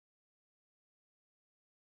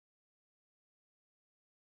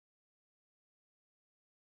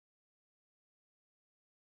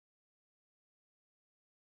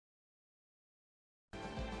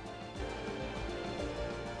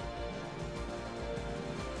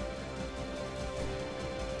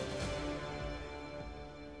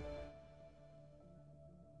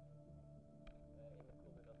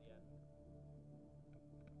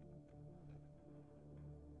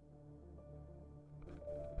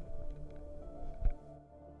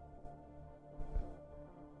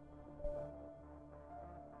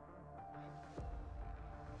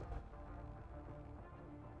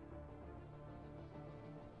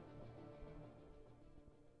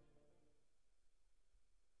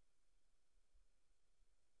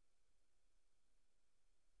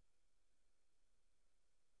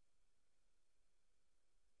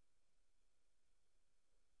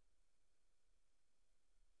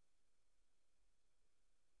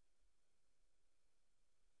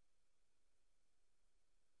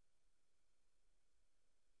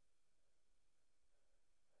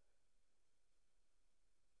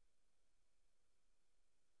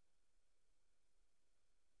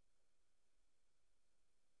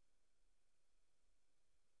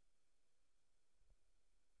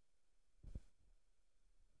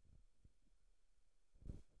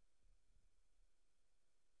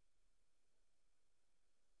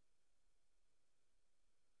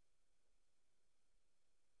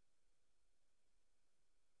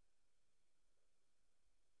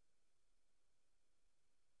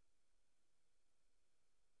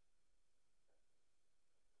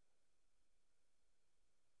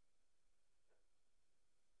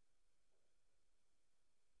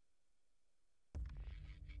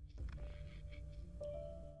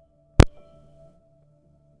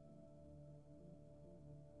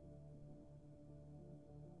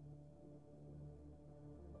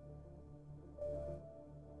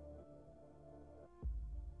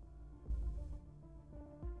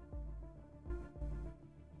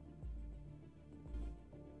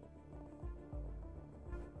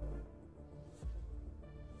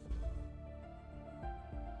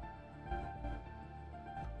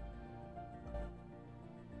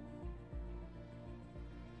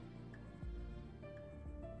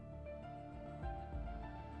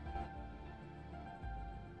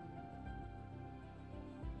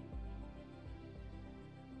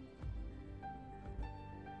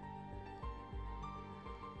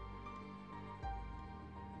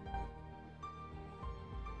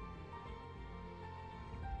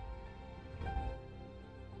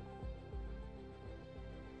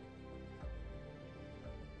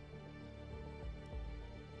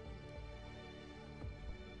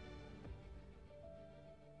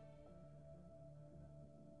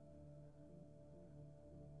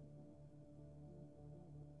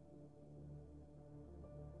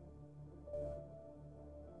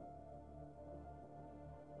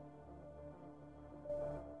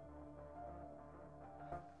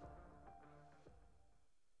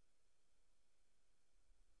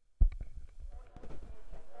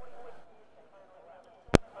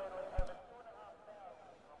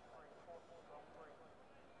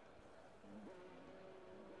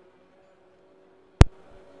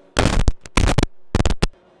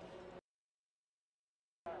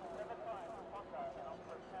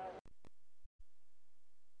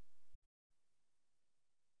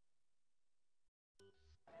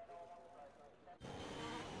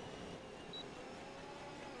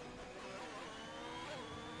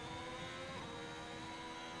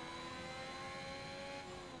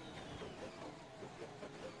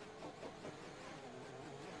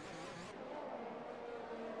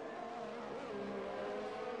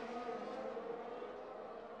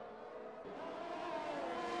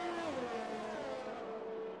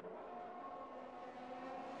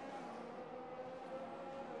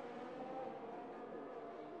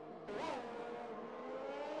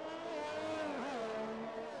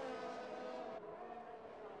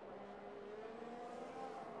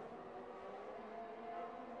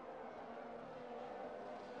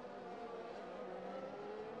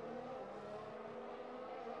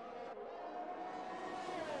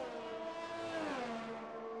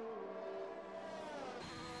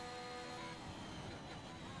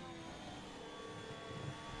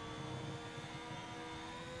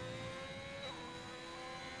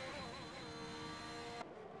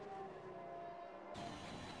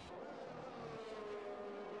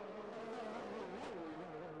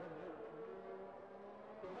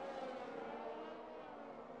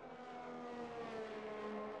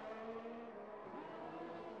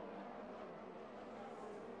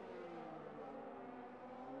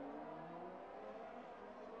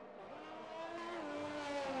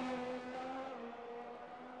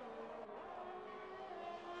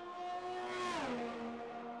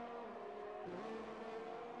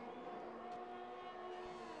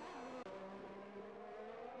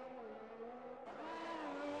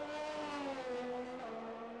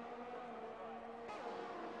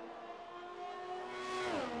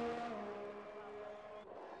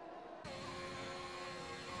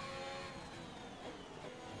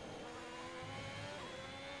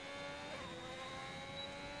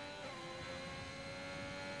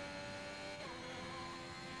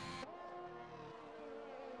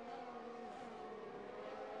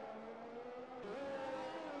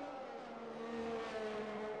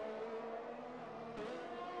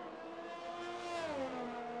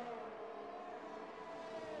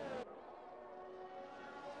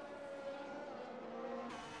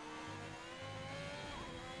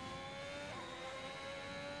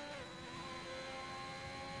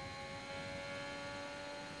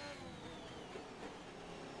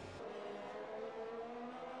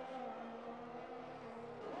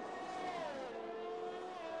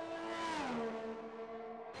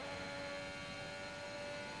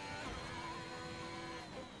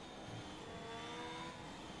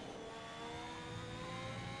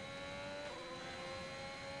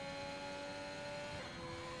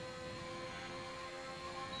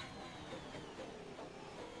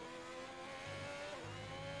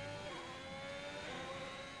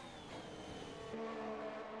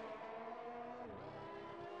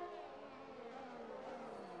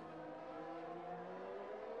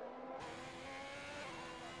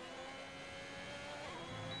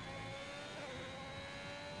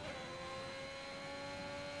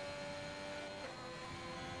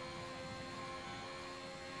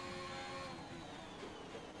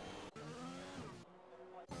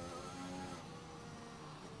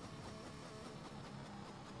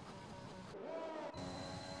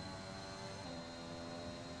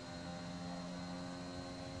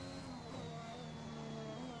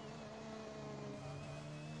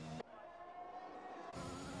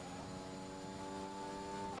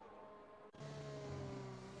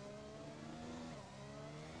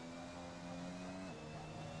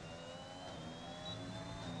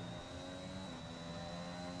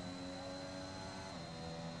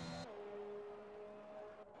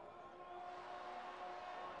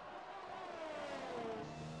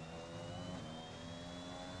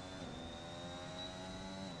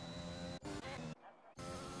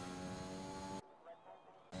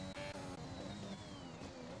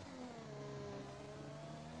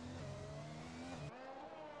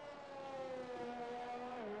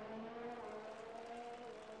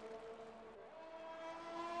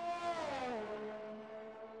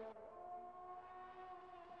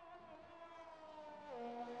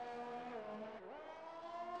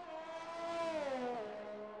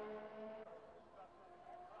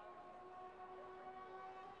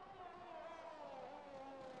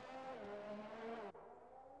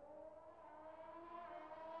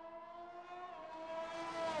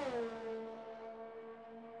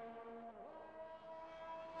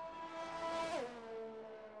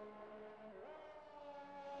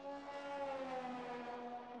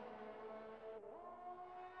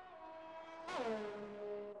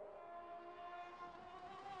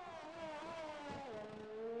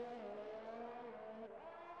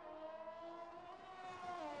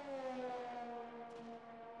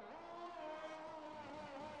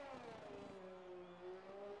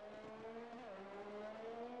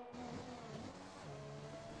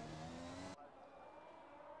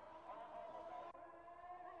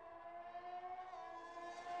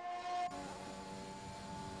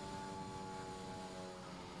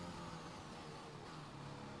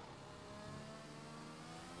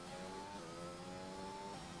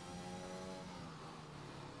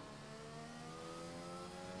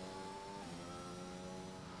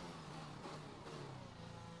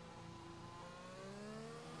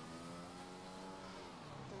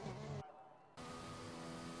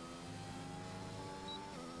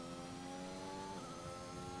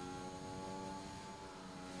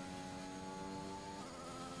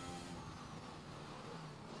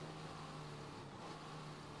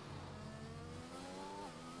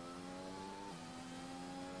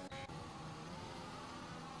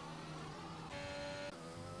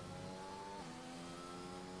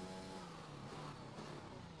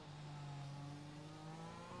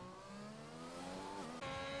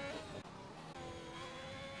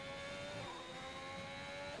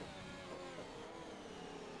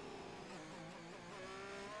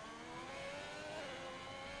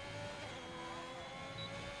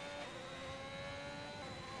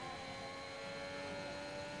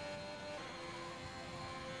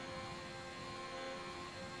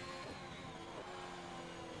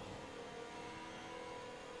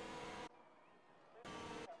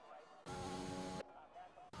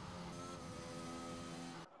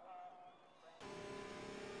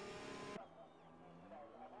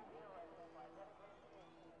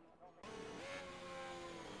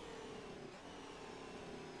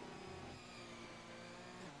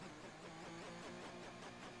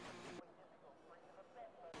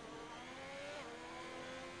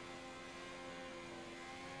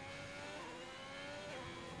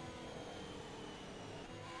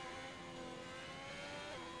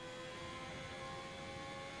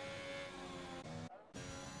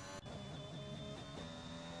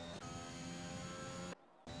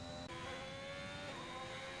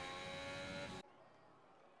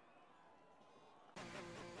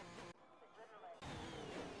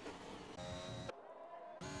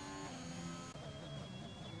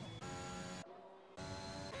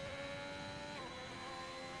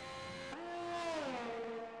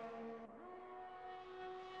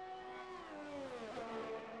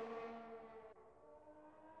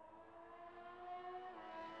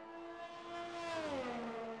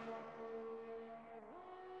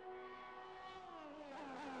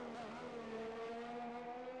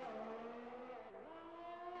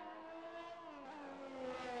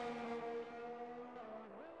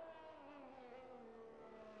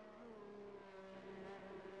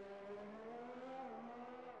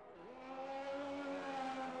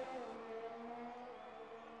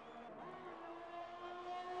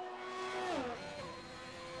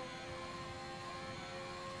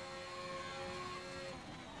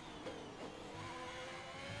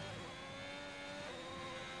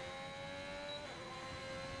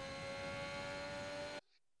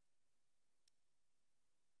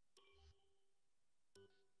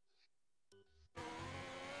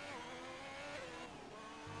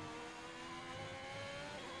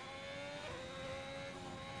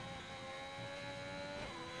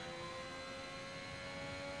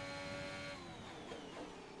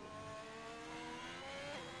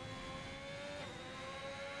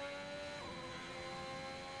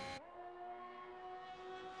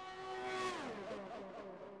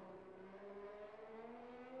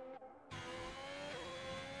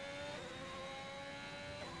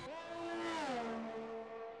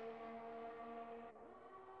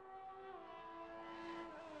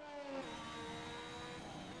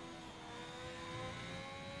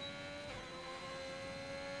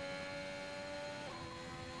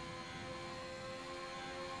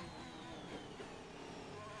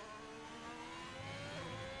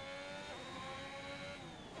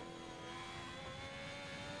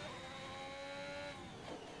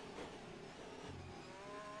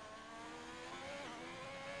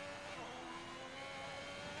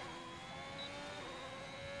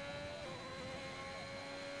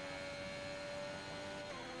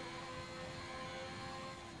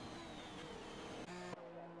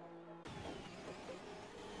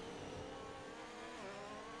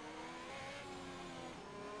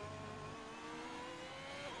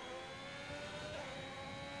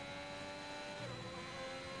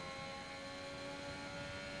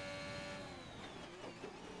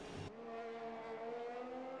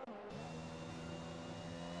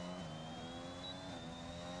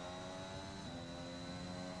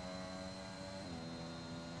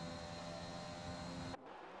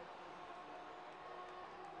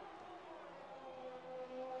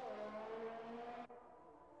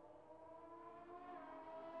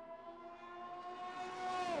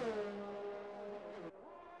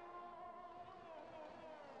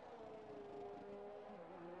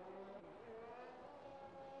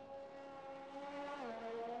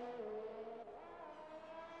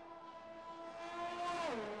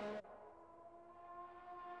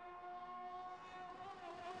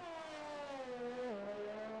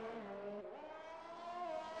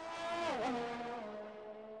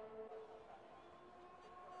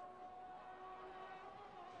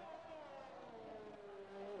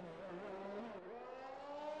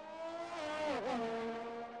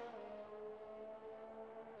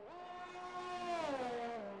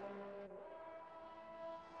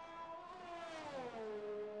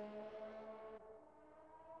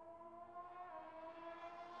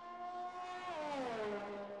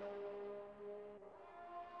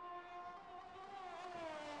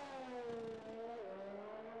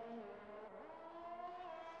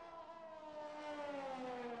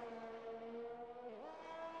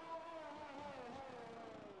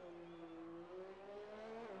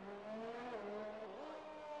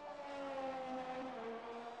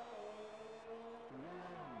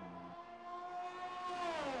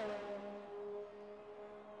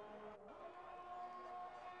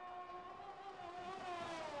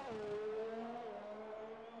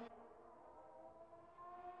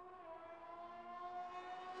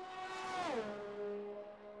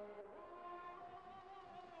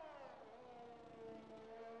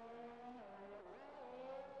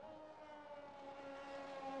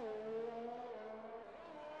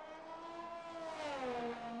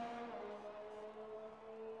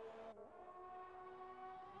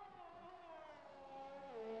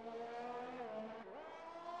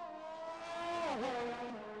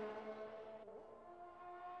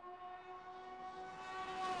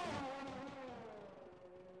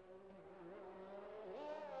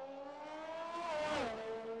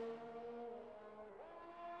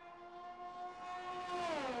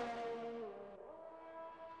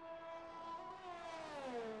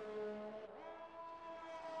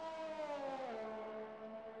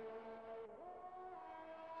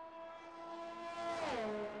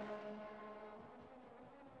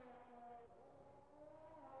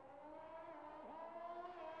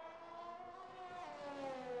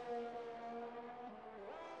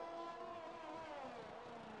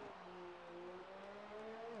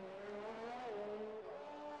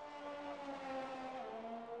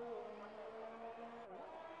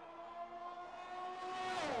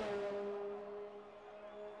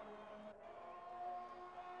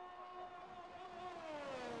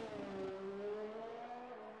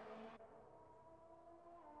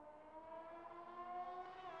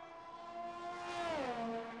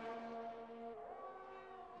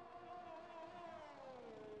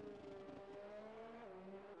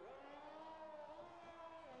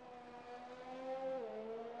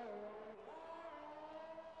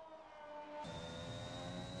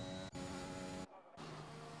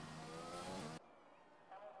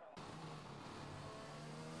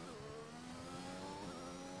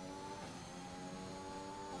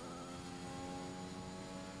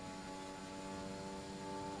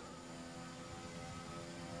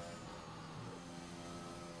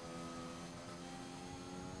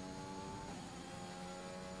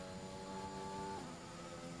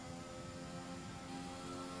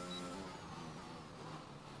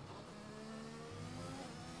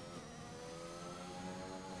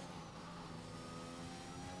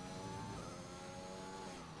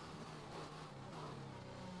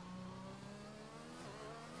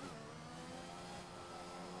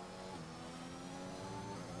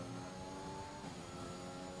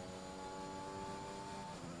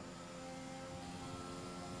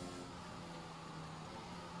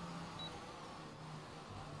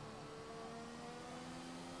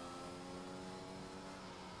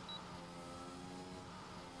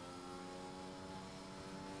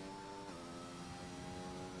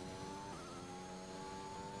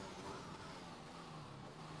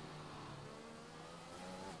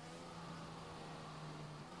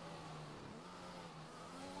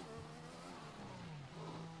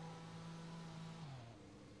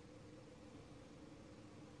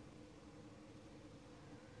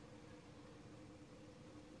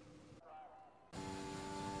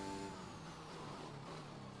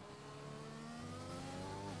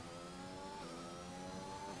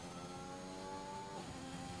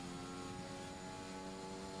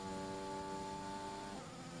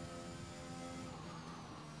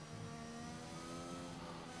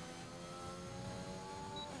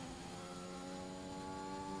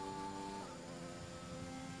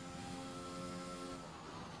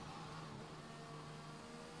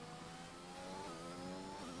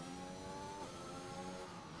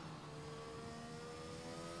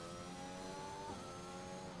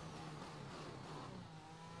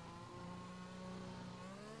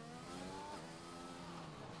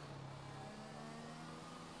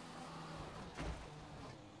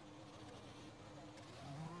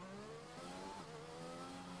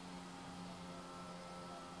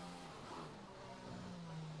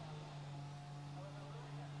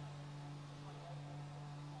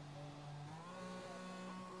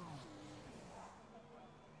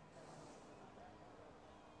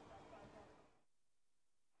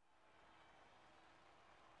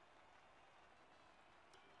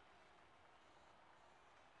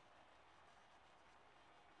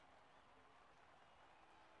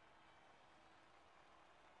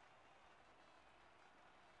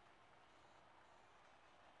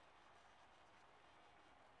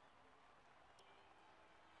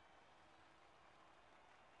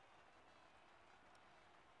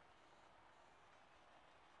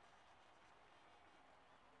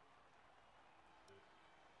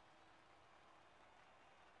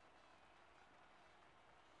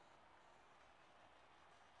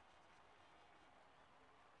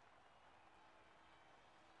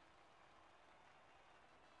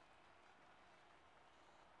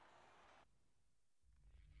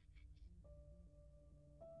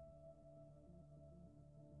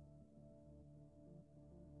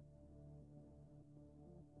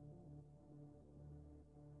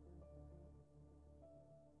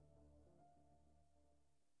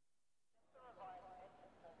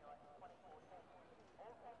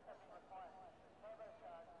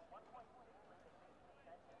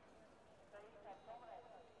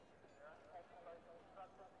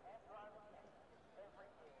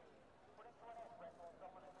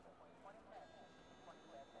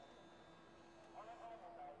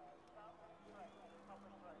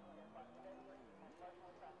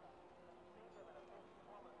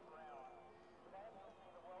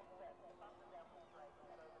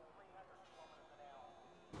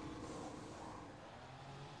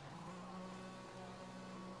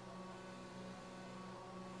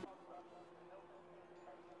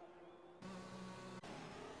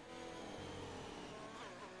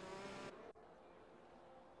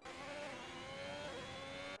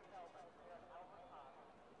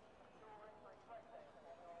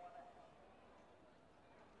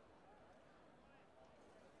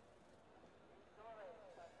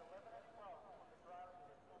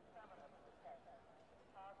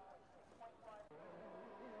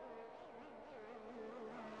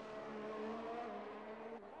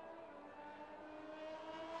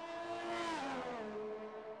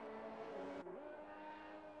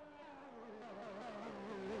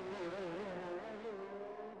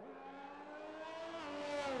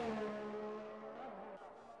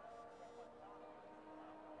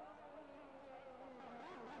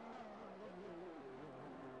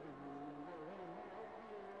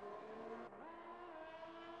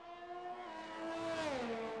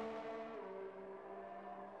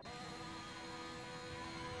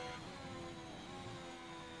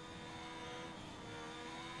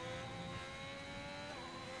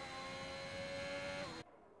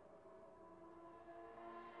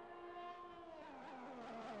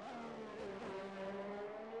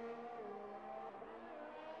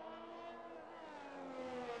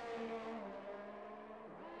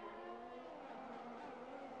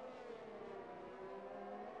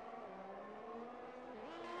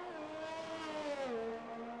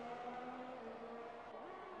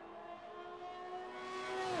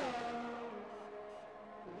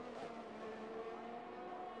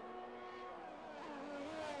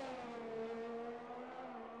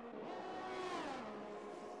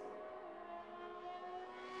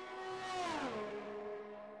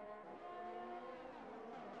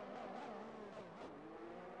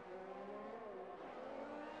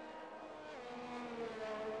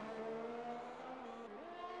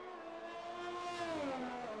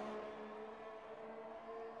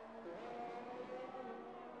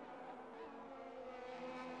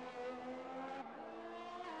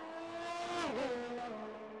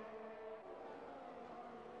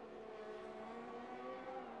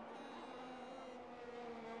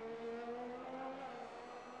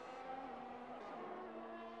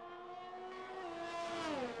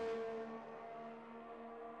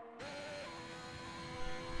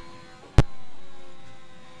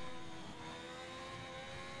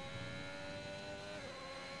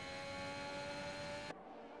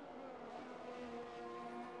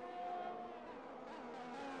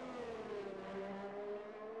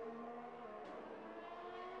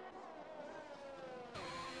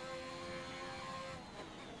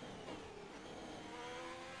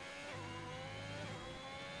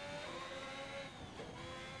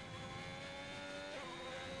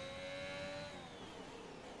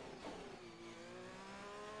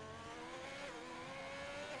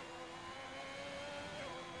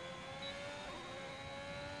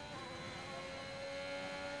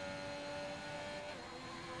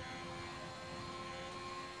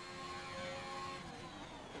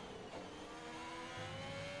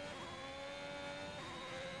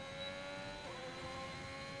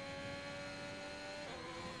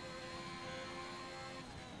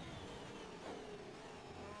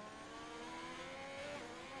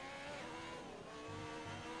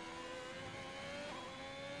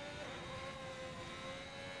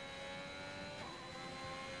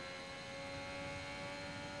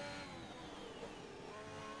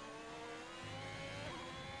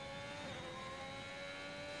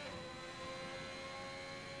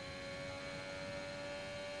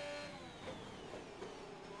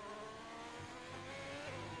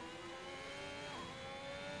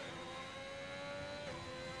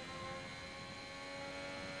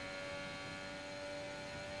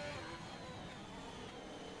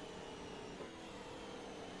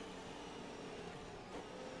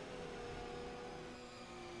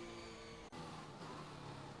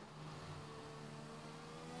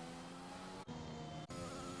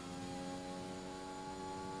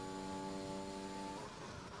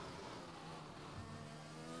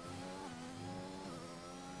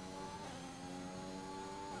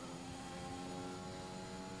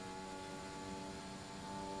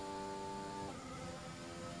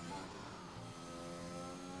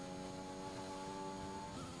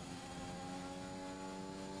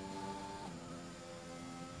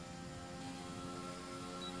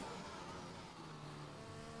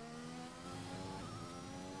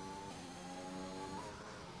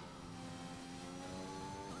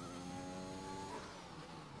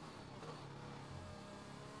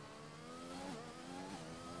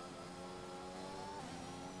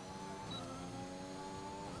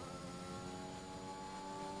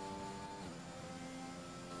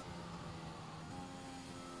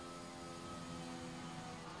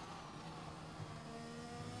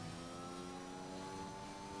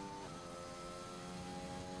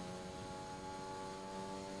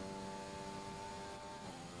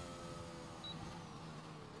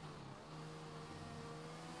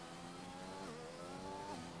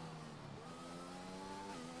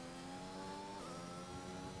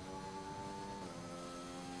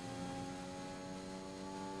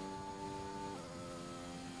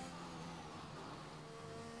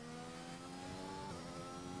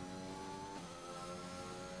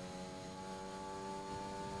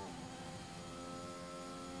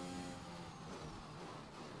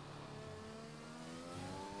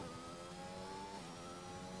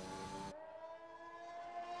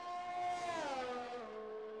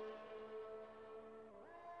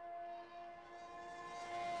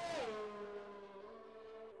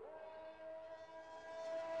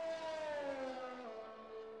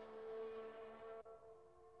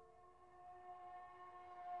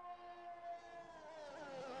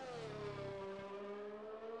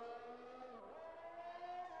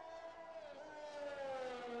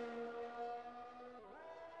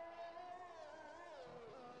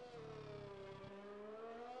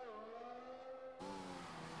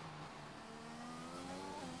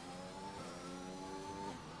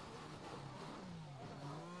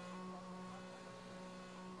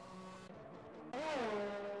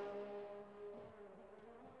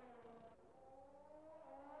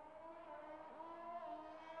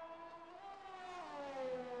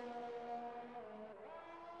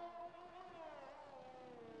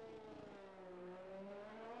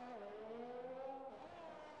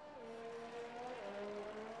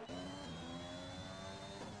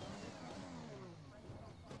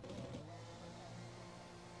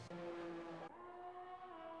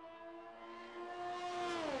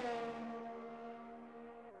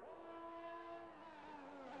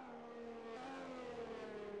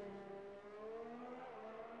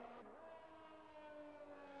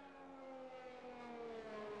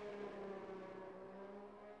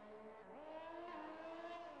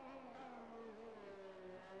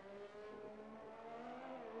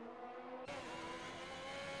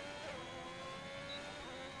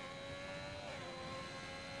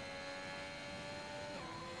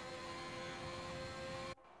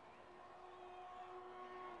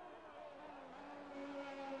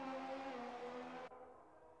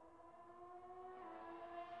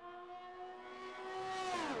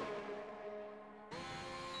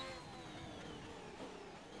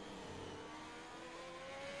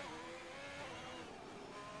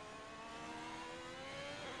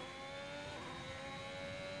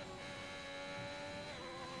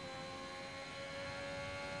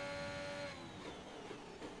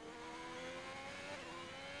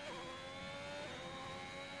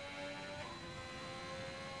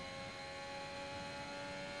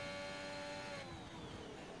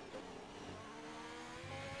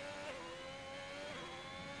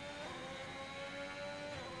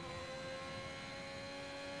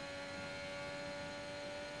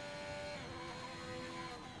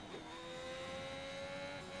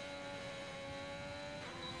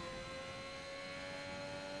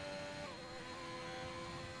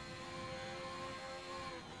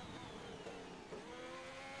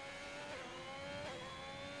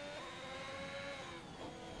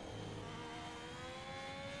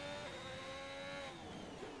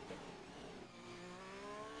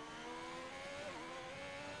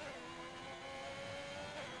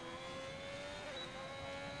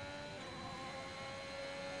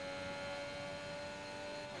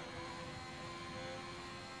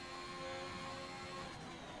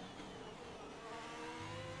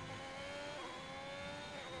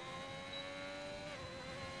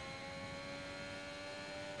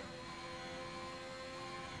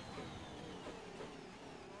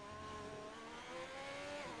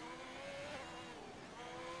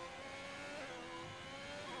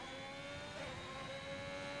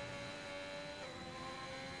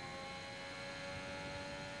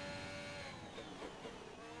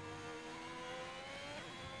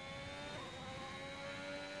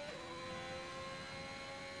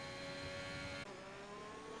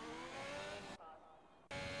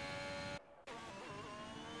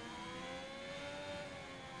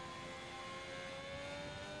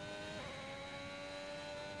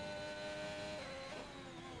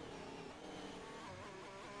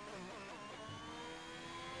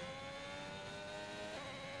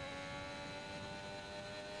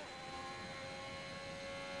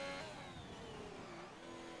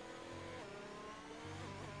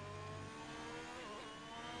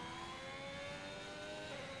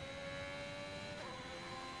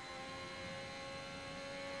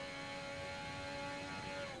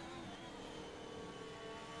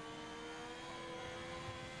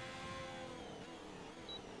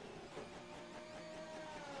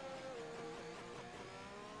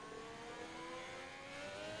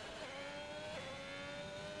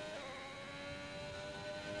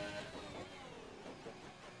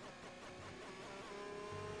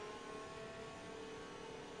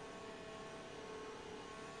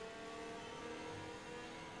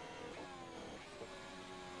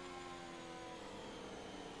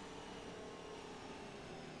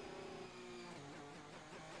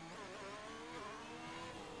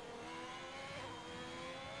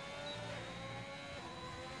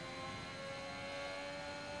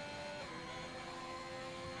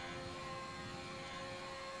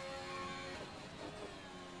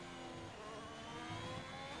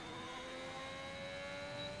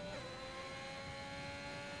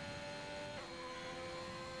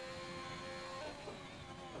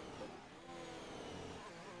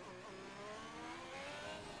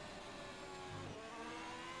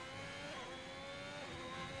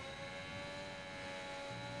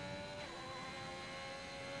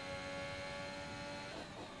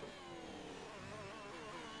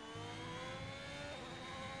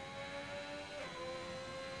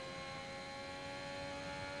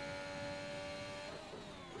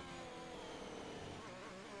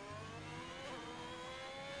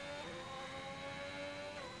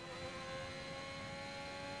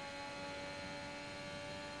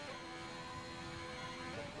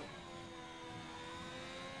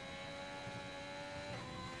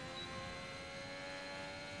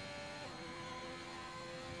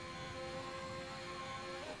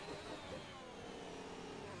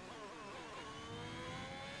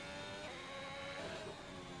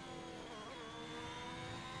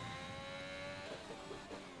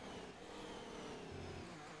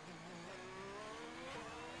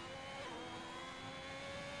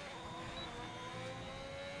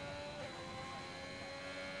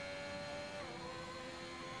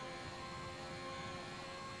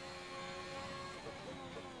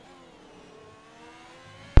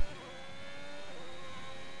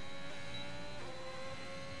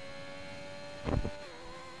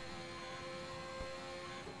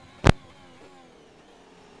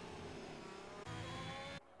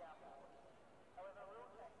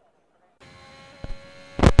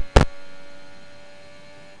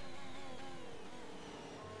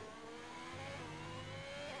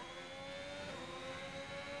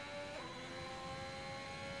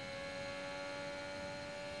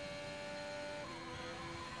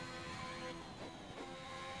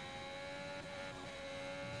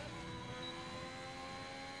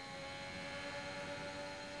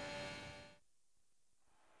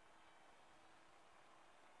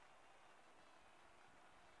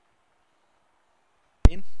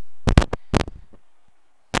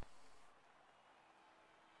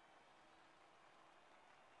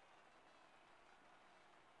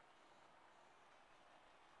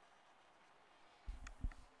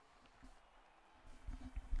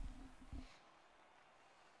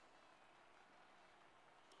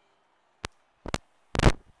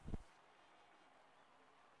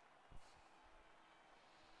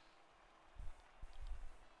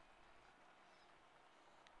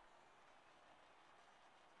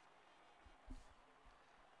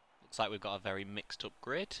Looks like we've got a very mixed up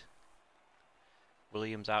grid.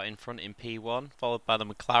 Williams out in front in P1, followed by the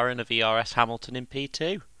McLaren of ERS Hamilton in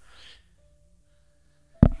P2.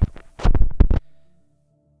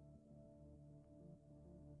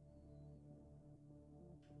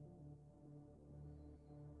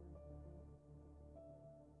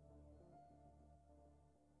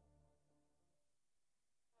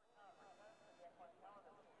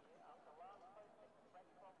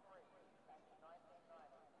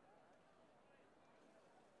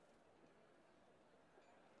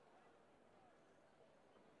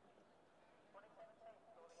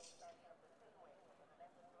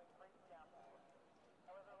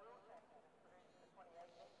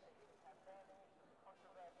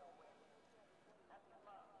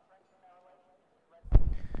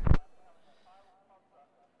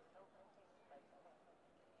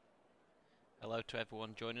 Hello to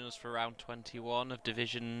everyone joining us for round 21 of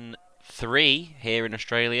Division 3 here in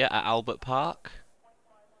Australia at Albert Park.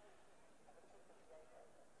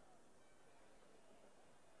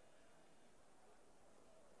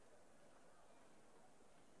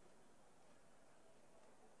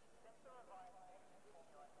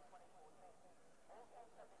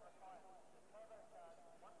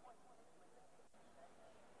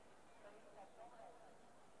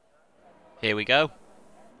 Here we go.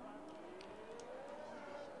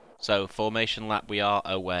 So, formation lap, we are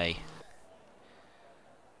away.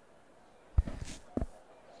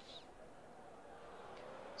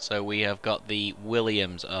 So we have got the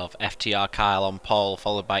Williams of FTR Kyle on pole,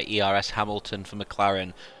 followed by ERS Hamilton for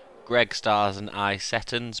McLaren, Greg Stars and I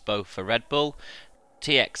Settons, both for Red Bull,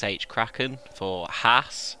 TXH Kraken for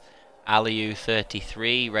Haas, Aliu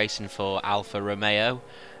 33 racing for Alfa Romeo.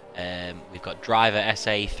 We've got driver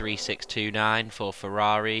SA 3629 for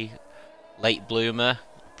Ferrari, Late Bloomer,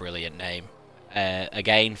 brilliant name,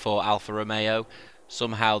 again for Alfa Romeo.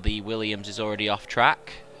 Somehow the Williams is already off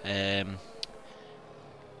track. P9,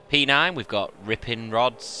 we've got Rippin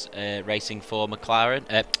Rods racing for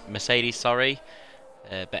Mercedes, sorry.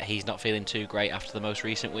 But he's not feeling too great after the most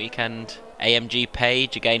recent weekend. AMG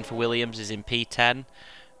Page, again for Williams, is in P10,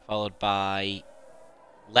 followed by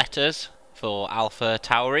Letters for Alpha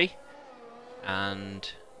Tauri,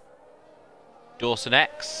 and Dawson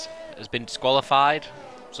X has been disqualified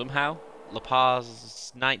somehow. Lapar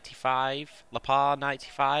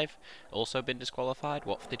 95 also been disqualified.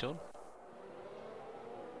 What have they done?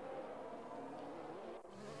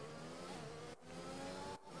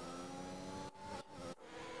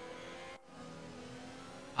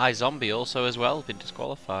 iZombie also as well been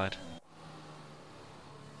disqualified.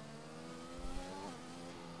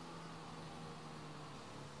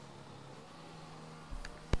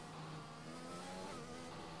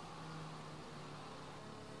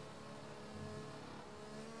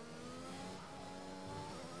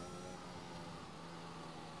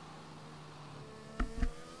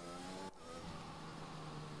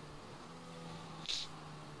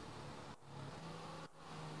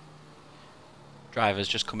 Drivers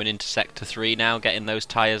just coming into Sector 3 now, getting those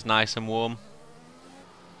tyres nice and warm.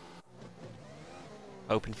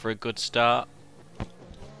 Hoping for a good start.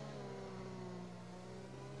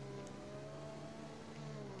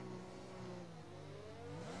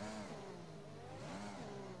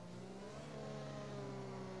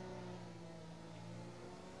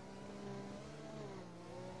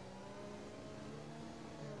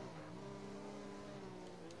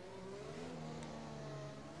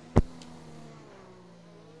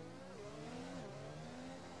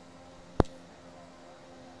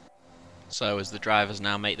 So as the drivers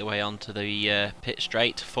now make their way onto the pit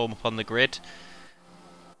straight to form up on the grid.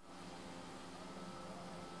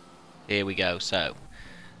 Here we go, so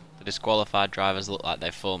the disqualified drivers look like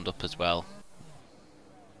they've formed up as well.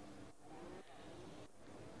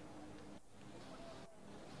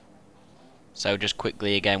 So just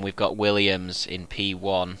quickly again, we've got Williams in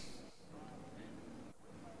P1.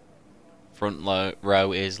 Front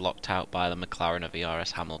row is locked out by the McLaren of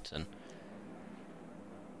ERS Hamilton.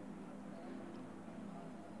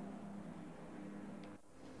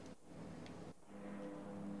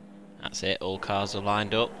 That's it, all cars are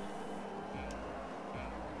lined up.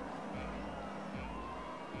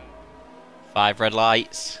 5 red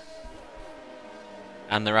lights.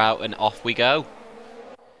 And they're out and off we go.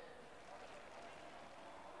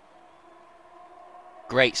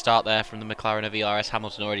 Great start there from the McLaren of ERS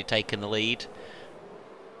Hamilton, already taking the lead.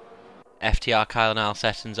 FTR Kyle and Al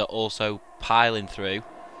Settons are also piling through.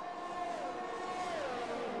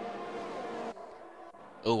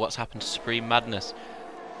 Oh, what's happened to Supreme Madness?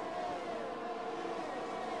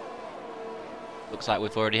 Looks like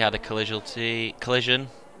we've already had a collision.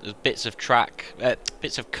 There's bits of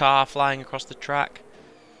bits of car flying across the track.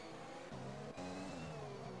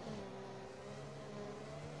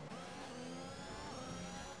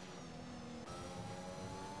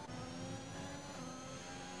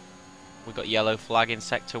 We've got yellow flag in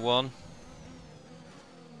Sector 1.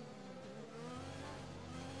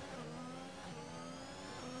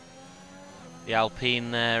 The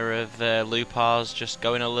Alpine there of Lupar's just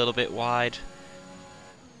going a little bit wide.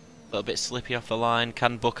 A little bit slippy off the line.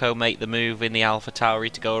 Can Bucco make the move in the Alpha Tauri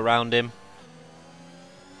to go around him?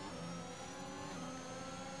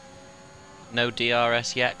 No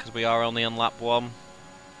DRS yet because we are only on lap 1.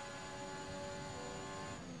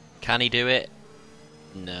 Can he do it?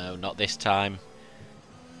 No, not this time.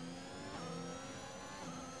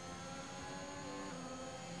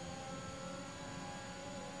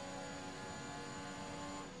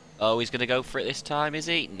 Oh, he's going to go for it this time, is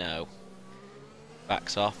he? No.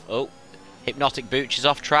 Backs off. Oh, Hypnotic Booch is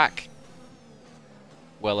off track.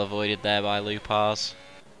 Well avoided there by Lupar's.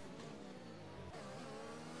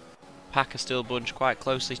 Pack are still bunched quite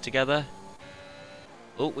closely together.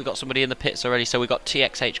 Oh, we got somebody in the pits already, so we got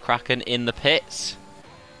TXH Kraken in the pits.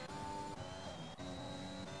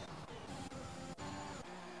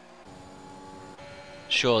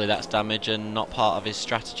 Surely that's damage and not part of his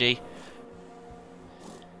strategy.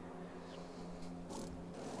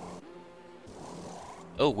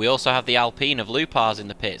 Oh, we also have the Alpine of Lupar's in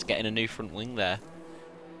the pits, getting a new front wing there.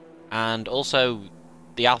 And also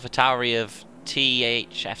the Alpha Tauri of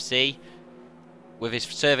THFC, with his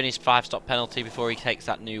serving his 5-stop penalty before he takes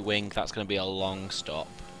that new wing. That's going to be a long stop.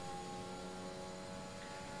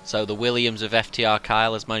 So the Williams of FTR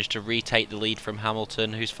Kyle has managed to retake the lead from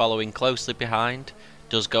Hamilton, who's following closely behind.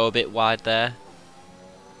 Does go a bit wide there.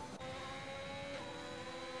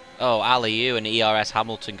 Oh, Ali Yu and ERS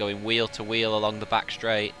Hamilton going wheel to wheel along the back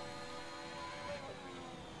straight.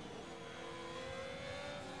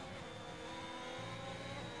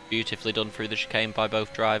 Beautifully done through the chicane by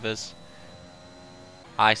both drivers.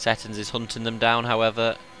 High Settings is hunting them down,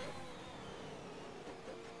 however.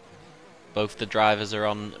 Both the drivers are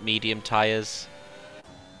on medium tyres,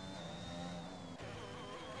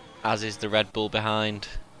 as is the Red Bull behind,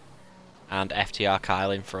 and FTR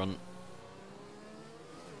Kyle in front.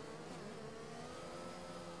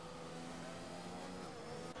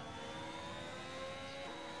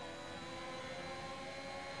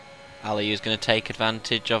 Ali is going to take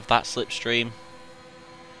advantage of that slipstream.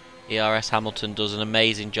 ERS Hamilton does an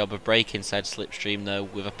amazing job of braking said slipstream though,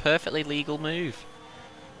 with a perfectly legal move.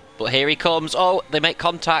 But here he comes. Oh, they make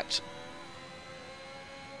contact.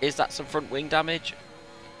 Is that some front wing damage?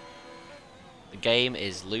 The game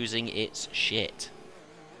is losing its shit.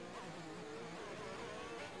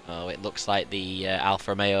 Oh, it looks like the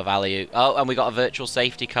Alfa Romeo of Aliu. Oh, and we got a virtual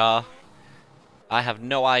safety car. I have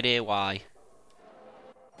no idea why.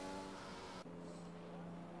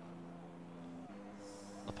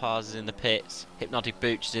 Pars is in the pits. Hypnotic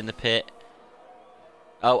Booch is in the pit.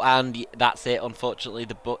 Oh, and that's it. Unfortunately,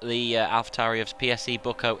 the AlphaTauri of PSC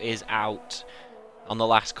Bucco is out on the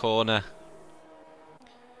last corner.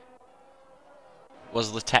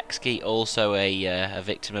 Was Letexky also a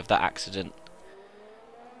victim of that accident?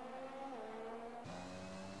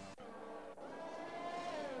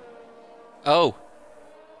 Oh.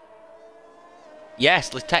 Yes,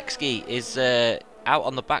 Letexky is out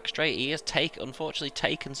on the back straight. He has unfortunately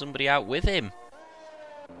taken somebody out with him.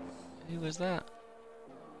 Who was that?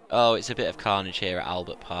 Oh, it's a bit of carnage here at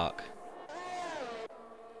Albert Park.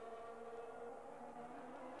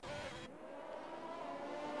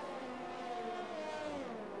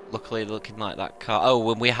 Luckily looking like that car. Oh,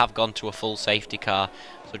 when we have gone to a full safety car,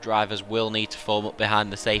 so drivers will need to form up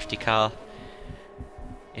behind the safety car.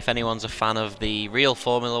 If anyone's a fan of the real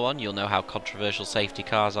Formula 1, you'll know how controversial safety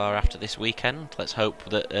cars are after this weekend. Let's hope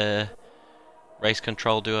that Race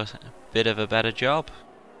Control do a bit of a better job.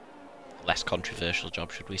 Less controversial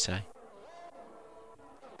job, should we say.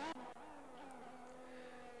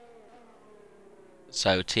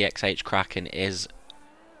 So TXH Kraken is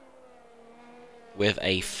with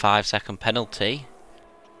a 5-second penalty,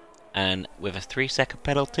 and with a 3-second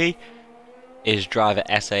penalty is driver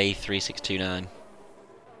SA3629.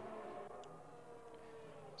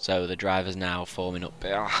 So the driver's now forming up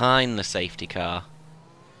behind the safety car.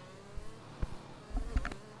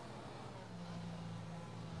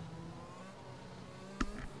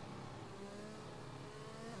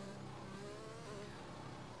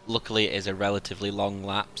 Luckily it is a relatively long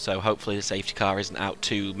lap, so hopefully the safety car isn't out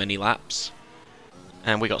too many laps.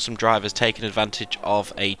 And we got some drivers taking advantage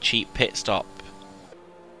of a cheap pit stop.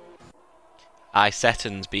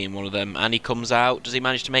 Isetons being one of them, and he comes out. Does he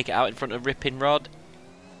manage to make it out in front of Ripping Rod?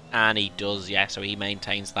 And he does, yeah, so he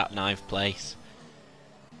maintains that 9th place.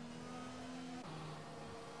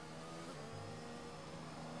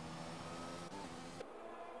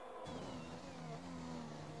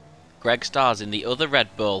 Greg Stars in the other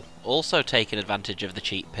Red Bull, also taking advantage of the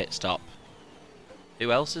cheap pit stop.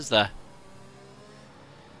 Who else is there?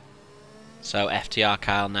 So FTR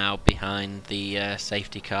Kyle now behind the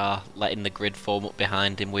safety car, letting the grid form up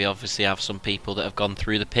behind him. We obviously have some people that have gone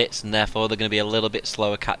through the pits, and therefore they're going to be a little bit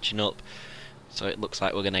slower catching up. So it looks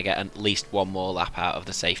like we're going to get at least one more lap out of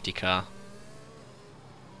the safety car.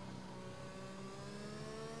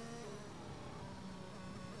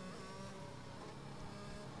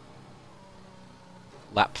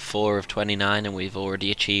 Lap 4 of 29, and we've already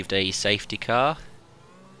achieved a safety car.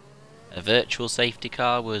 A virtual safety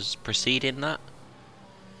car was preceding that.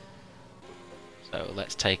 So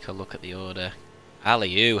let's take a look at the order.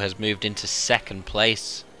 Aliu has moved into 2nd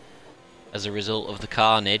place as a result of the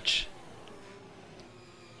carnage,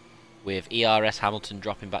 with ERS Hamilton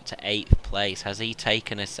dropping back to 8th place. Has he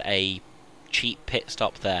taken us a cheap pit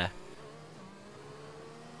stop there?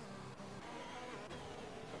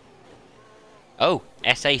 Oh,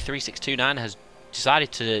 SA3629 has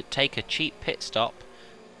decided to take a cheap pit stop.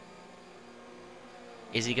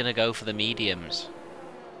 Is he going to go for the mediums?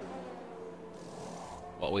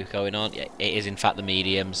 What are we going on? It is in fact the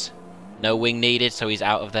mediums. No wing needed, so he's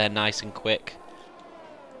out of there nice and quick.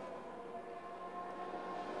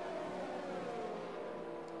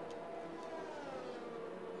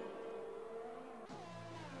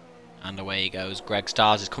 And away he goes. Greg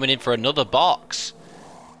Stars is coming in for another box.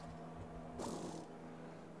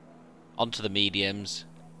 Onto the mediums,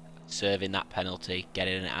 serving that penalty,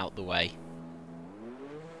 getting it out the way.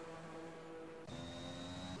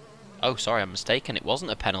 Oh, sorry, I'm mistaken. It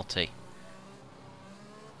wasn't a penalty.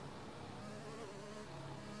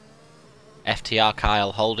 FTR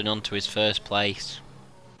Kyle holding on to his 1st place.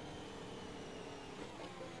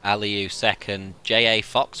 Aliu 2nd. J.A.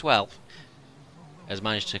 Foxwell has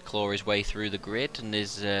managed to claw his way through the grid and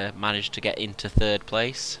is managed to get into 3rd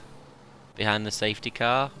place behind the safety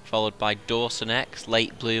car, followed by Dawson X,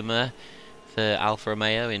 Late Bloomer for Alfa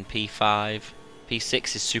Romeo in P5.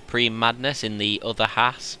 P6 is Supreme Madness in the other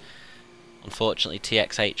Haas. Unfortunately,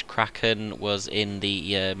 TXH Kraken was in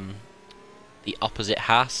the opposite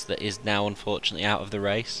Haas that is now unfortunately out of the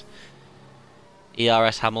race.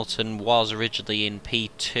 ERS Hamilton was originally in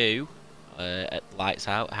P2 at Lights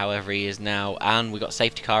Out, however he is now, and we got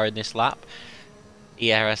safety car in this lap.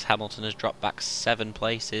 ERS Hamilton has dropped back 6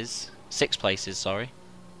 places, sorry.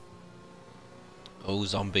 Oh,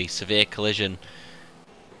 zombie, severe collision.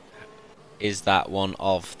 Is that one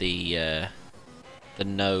of the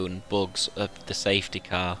known bugs of the safety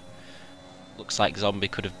car? Looks like zombie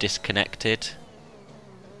could have disconnected.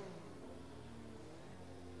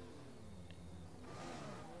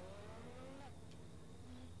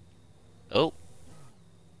 Oh.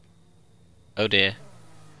 Oh dear.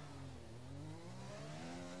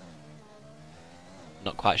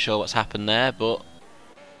 Not quite sure what's happened there, but...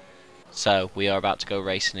 So, we are about to go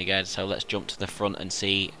racing again, so let's jump to the front and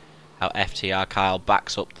see how FTR Kyle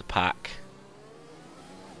backs up the pack.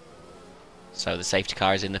 So the safety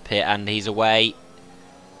car is in the pit and he's away.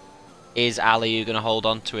 Is Aliu going to hold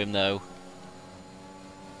on to him though?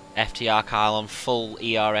 FTR Kyle on full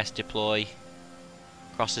ERS deploy.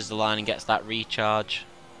 Crosses the line and gets that recharge.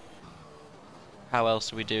 How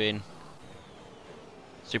else are we doing?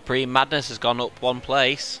 Supreme Madness has gone up 1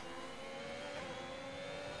 place.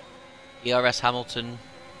 ERS Hamilton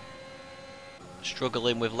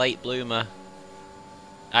struggling with Late Bloomer.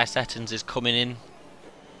 Ice Ettons is coming in.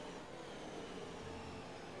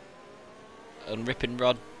 And Ripping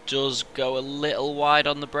Rod does go a little wide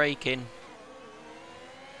on the braking.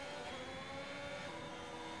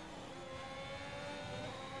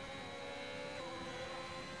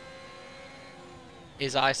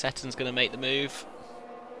 Is Ice Ettons going to make the move?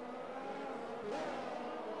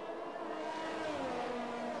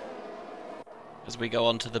 As we go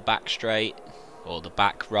on to the back straight, or the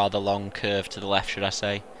back rather long curve to the left, should I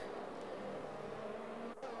say.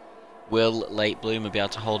 Will Late Bloomer be able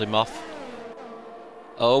to hold him off?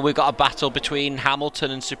 Oh, we've got a battle between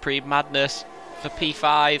Hamilton and Supreme Madness for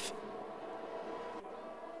P5.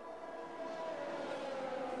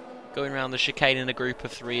 Going around the chicane in a group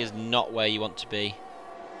of 3 is not where you want to be.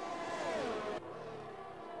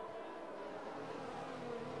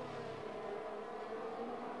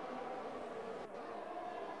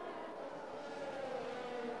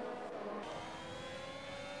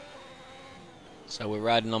 So we're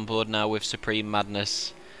riding on board now with Supreme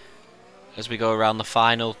Madness as we go around the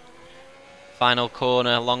final Final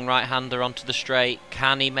corner, long right-hander onto the straight.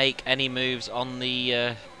 Can he make any moves on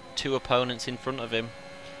the two opponents in front of him?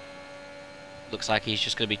 Looks like he's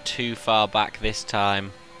just going to be too far back this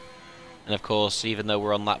time. And of course, even though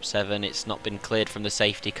we're on lap 7, it's not been cleared from the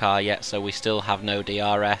safety car yet, so we still have no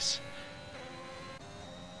DRS.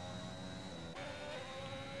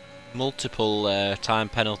 Multiple time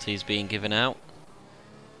penalties being given out.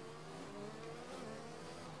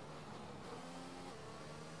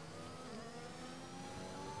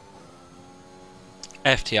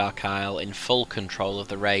 FTR Kyle in full control of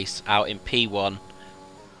the race, out in P1.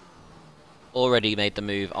 Already made the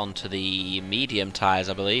move onto the medium tyres,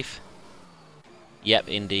 I believe. Yep,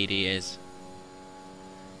 indeed he is.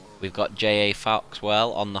 We've got J.A.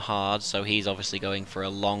 Foxwell on the hard, so he's obviously going for a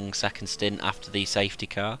long second stint after the safety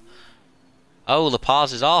car. Oh, La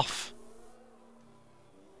Paz is off.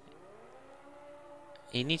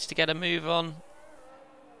 He needs to get a move on.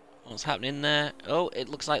 What's happening there? Oh, it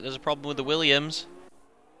looks like there's a problem with the Williams.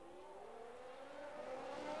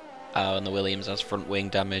 Oh, and the Williams has front wing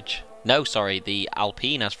damage. No, sorry, the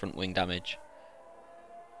Alpine has front wing damage.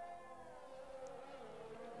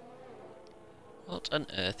 What on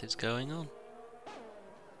earth is going on?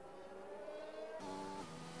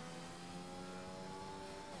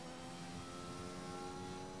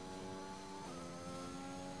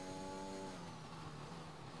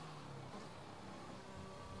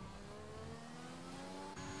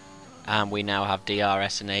 And we now have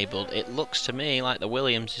DRS enabled. It looks to me like the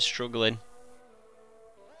Williams is struggling.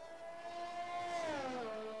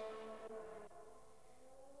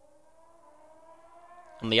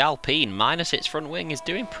 And the Alpine, minus its front wing, is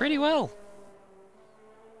doing pretty well.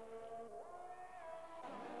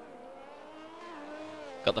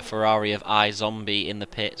 Got the Ferrari of iZombie in the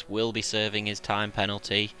pit, will be serving his time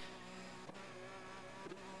penalty.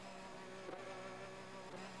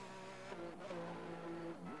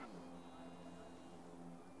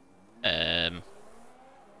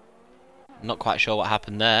 Not quite sure what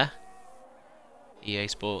happened there. EA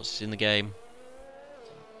Sports is in the game.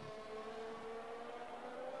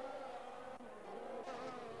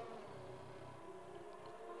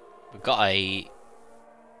 We've got a...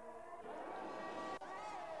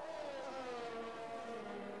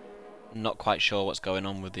 Not quite sure what's going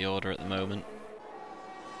on with the order at the moment.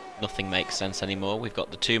 Nothing makes sense anymore. We've got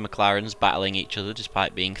the two McLarens battling each other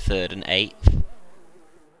despite being 3rd and 8th.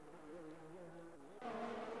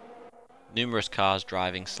 Numerous cars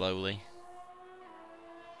driving slowly.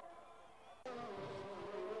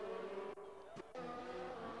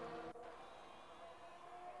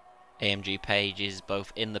 AMG Page is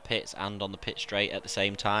both in the pits and on the pit straight at the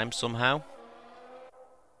same time somehow.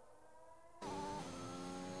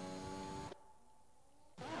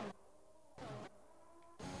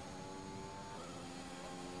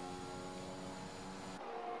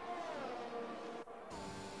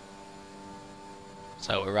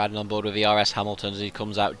 So we're riding on board with ERS Hamilton as he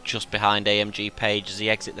comes out just behind AMG Page as he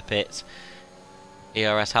exits the pits.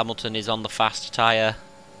 ERS Hamilton is on the faster tyre.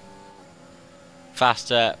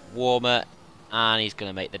 Faster, warmer, and he's going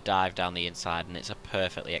to make the dive down the inside, and it's a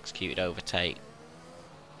perfectly executed overtake.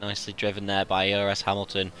 Nicely driven there by ERS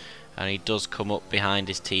Hamilton, and he does come up behind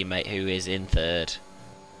his teammate who is in 3rd.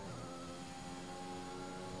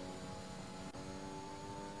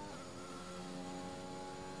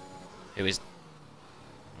 Who is...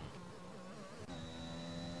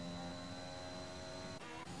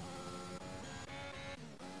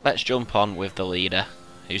 Let's jump on with the leader,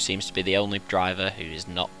 who seems to be the only driver who is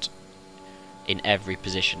not in every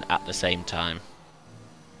position at the same time.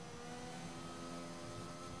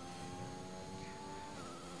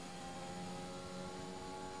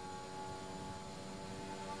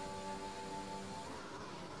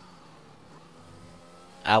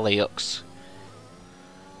 Aliux,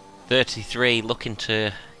 33,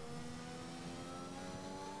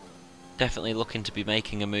 definitely looking to be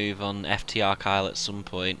making a move on FTR Kyle at some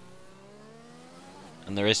point.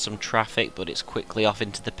 And there is some traffic, but it's quickly off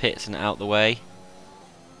into the pits and out the way.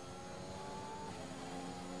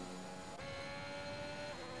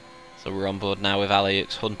 So we're on board now with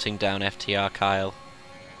Aliux hunting down FTR Kyle.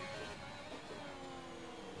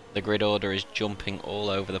 The grid order is jumping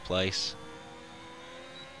all over the place.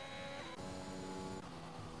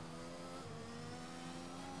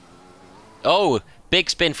 Oh! Big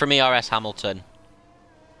spin from ERS Hamilton.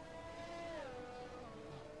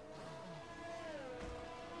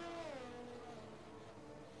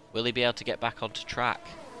 Will he be able to get back onto track?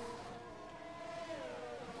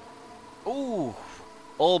 Ooh!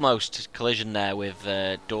 Almost collision there with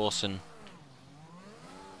Dawson.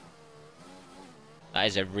 That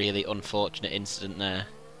is a really unfortunate incident there.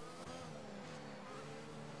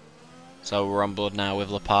 So we're on board now with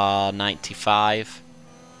Lepar 95,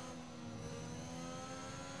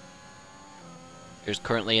 who's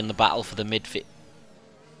currently in the battle for the midfield,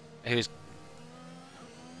 who's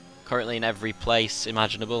currently in every place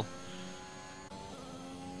imaginable.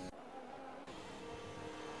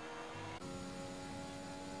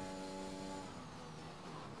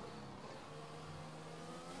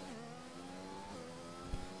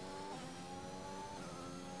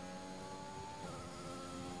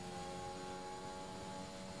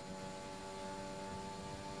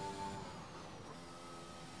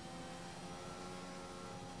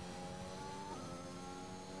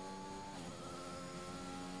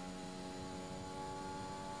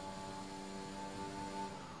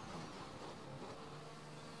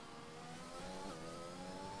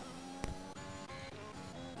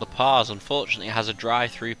 Lepars unfortunately has a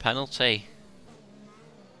drive-through penalty.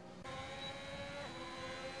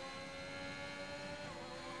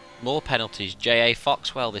 More penalties, J.A.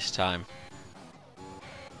 Foxwell this time.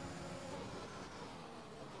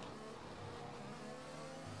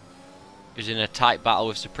 Who's in a tight battle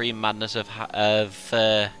with Supreme Madness of Haas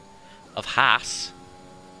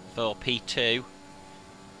for P2.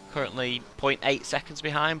 Currently 0.8 seconds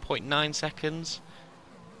behind, 0.9 seconds.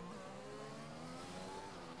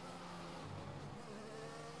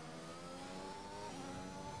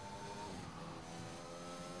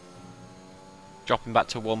 Dropping back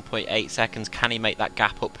to 1.8 seconds. Can he make that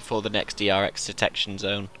gap up before the next DRX detection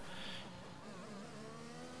zone?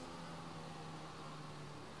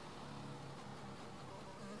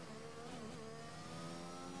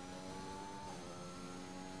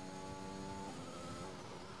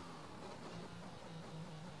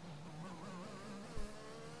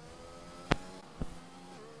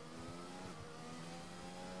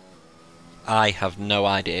 I have no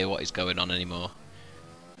idea what is going on anymore.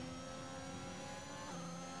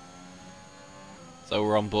 So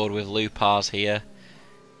we're on board with Lupars here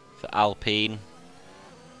for Alpine.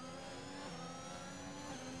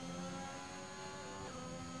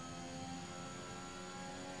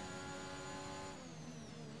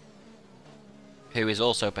 Who is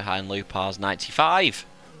also behind Lupars 95.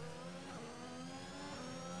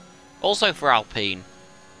 Also for Alpine.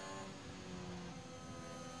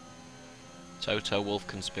 Toto Wolf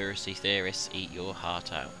conspiracy theorists, eat your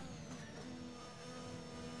heart out.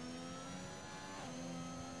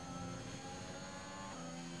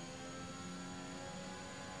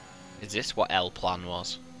 Is this what L plan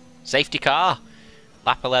was? Safety car!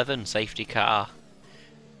 Lap 11, safety car.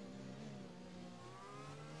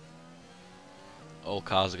 All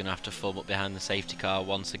cars are going to have to form up behind the safety car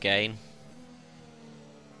once again.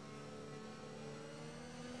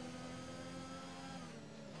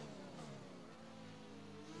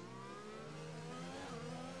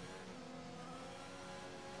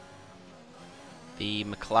 The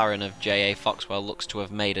McLaren of J.A. Foxwell looks to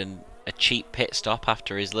have made a cheap pit stop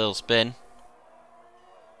after his little spin.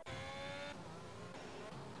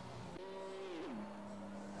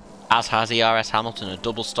 As has ERS Hamilton, a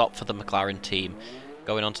double stop for the McLaren team.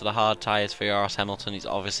 Going onto the hard tyres for ERS Hamilton, he's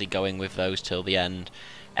obviously going with those till the end.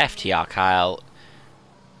 FTR Kyle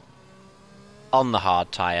on the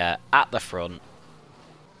hard tyre, at the front.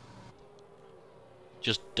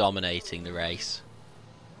 Just dominating the race.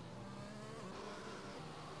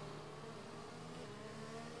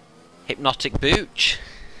 Hypnotic Booch.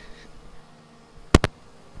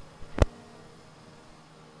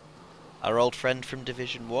 Our old friend from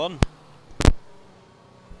Division 1.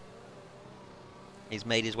 He's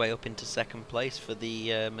made his way up into second place for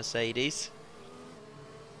the Mercedes.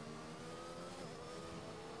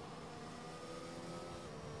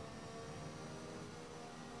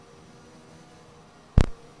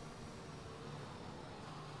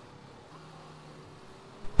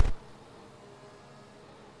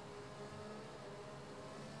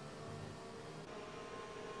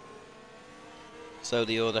 So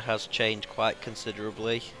the order has changed quite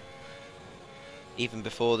considerably, even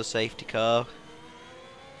before the safety car.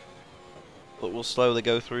 But we'll slowly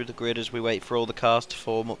go through the grid as we wait for all the cars to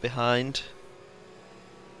form up behind.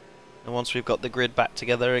 And once we've got the grid back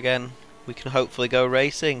together again, we can hopefully go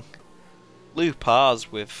racing.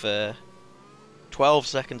 Lupars with 12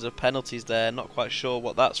 seconds of penalties there, not quite sure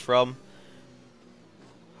what that's from.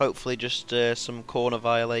 Hopefully just some corner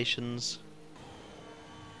violations.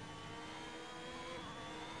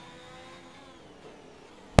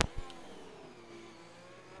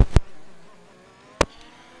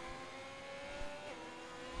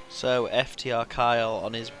 So FTR Kyle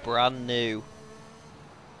on his brand new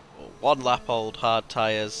 1 lap old hard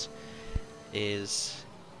tyres is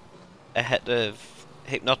ahead of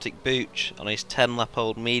Hypnotic Booch on his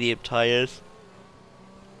 10-lap-old medium tyres.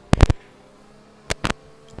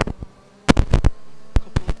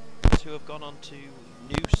 Two have gone on to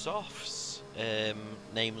new softs,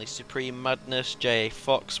 namely Supreme Madness, J.A.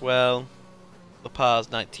 Foxwell, La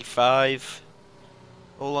Paz 95,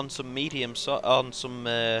 all on some medium on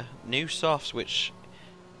some new softs, which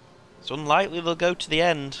it's unlikely they'll go to the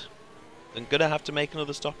end. They're gonna have to make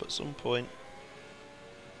another stop at some point.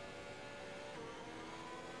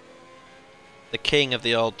 The king of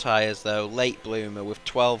the old tyres though, late bloomer with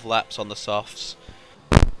 12 laps on the softs.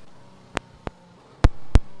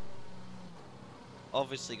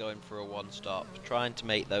 Obviously going for a one stop, trying to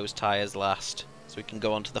make those tyres last so we can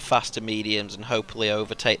go on to the faster mediums and hopefully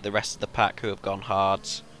overtake the rest of the pack who have gone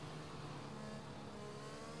hards.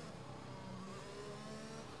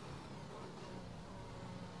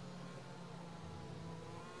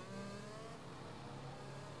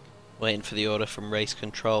 Waiting for the order from race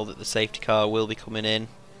control that the safety car will be coming in,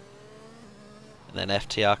 and then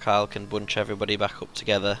FTR Kyle can bunch everybody back up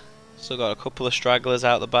together. Still got a couple of stragglers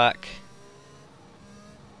out the back.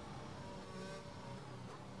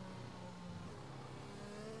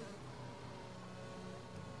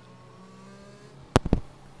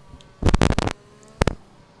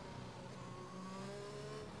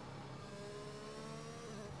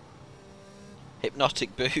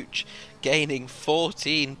 Hypnotic Booch gaining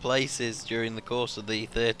 14 places during the course of the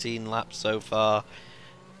 13 laps so far.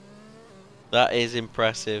 That is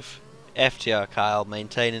impressive. FTR Kyle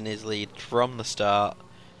maintaining his lead from the start.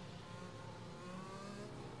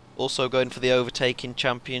 Also going for the overtaking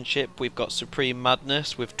championship, we've got Supreme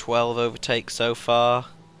Madness with 12 overtakes so far.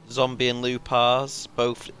 Zombie and Lupars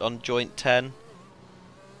both on joint 10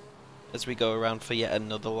 as we go around for yet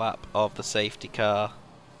another lap of the safety car.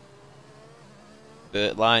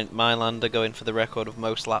 Burt Mylander going for the record of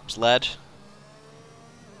most laps led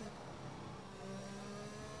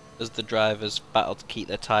as the drivers battle to keep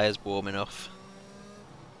their tyres warm enough.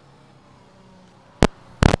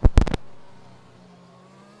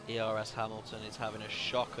 ERS Hamilton is having a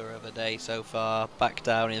shocker of a day so far, back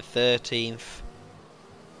down in 13th.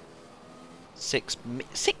 6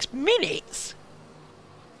 minutes?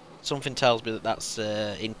 Something tells me that that's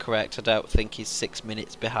incorrect. I don't think he's 6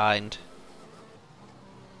 minutes behind.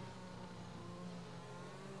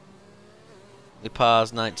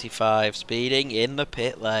 Lupars 95 speeding in the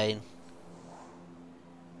pit lane.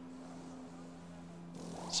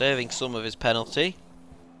 Serving some of his penalty.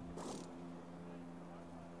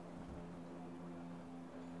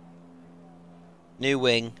 New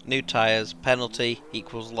wing, new tyres, penalty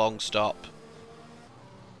equals long stop.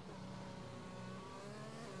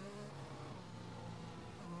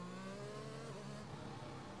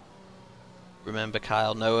 Remember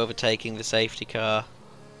Kyle, no overtaking the safety car.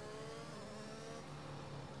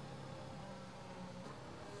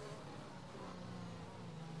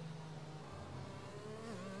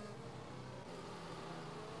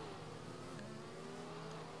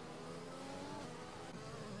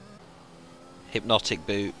 Hypnotic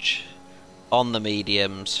Booch on the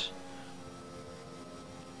mediums,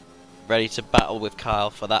 ready to battle with Kyle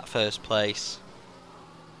for that first place.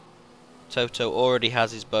 Toto already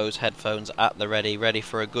has his Bose headphones at the ready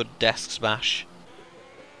for a good desk smash.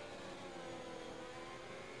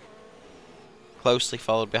 Closely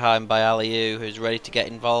followed behind by Aliou, who's ready to get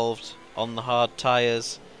involved on the hard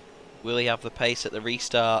tyres. Will he have the pace at the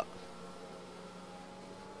restart?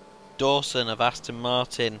 Dawson of Aston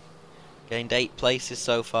Martin gained 8 places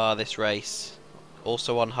so far this race,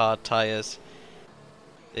 also on hard tyres.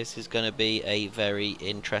 This is going to be a very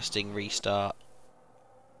interesting restart.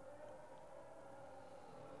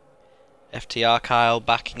 FTR Kyle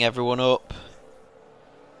backing everyone up,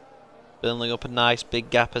 building up a nice big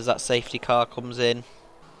gap as that safety car comes in.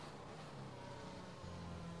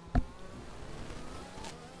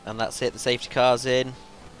 And that's it, the safety car's in.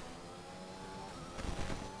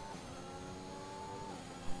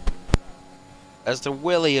 As the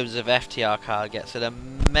Williams of FTR car gets an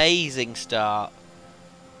amazing start.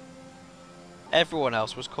 Everyone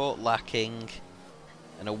else was caught lacking.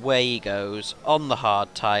 And away he goes on the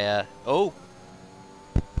hard tyre. Oh!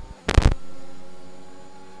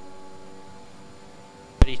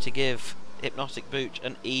 Ready to give Hypnotic Booch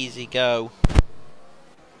an easy go.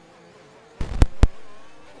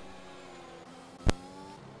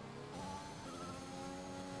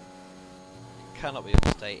 Cannot be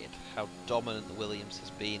understated how dominant the Williams has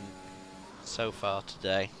been so far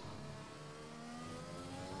today.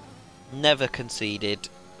 Never conceded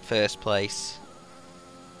first place.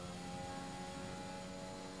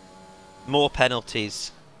 More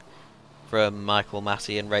penalties from Michael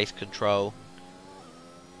Massey and race control.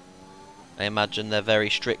 I imagine they're very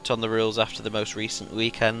strict on the rules after the most recent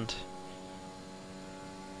weekend.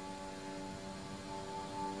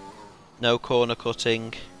 No corner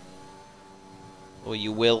cutting, or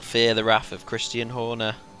you will fear the wrath of Christian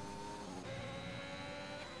Horner.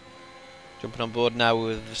 Jumping on board now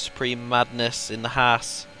with Supreme Madness in the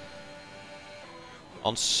Haas.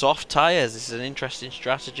 On soft tyres, this is an interesting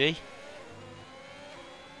strategy.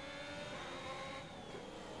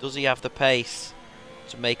 Does he have the pace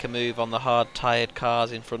to make a move on the hard-tyred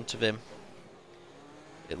cars in front of him?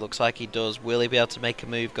 It looks like he does. Will he be able to make a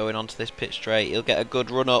move going onto this pit straight? He'll get a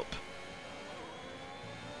good run up.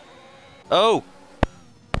 Oh!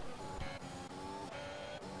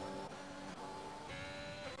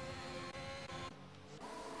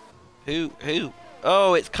 Who?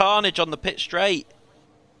 Oh, it's carnage on the pit straight.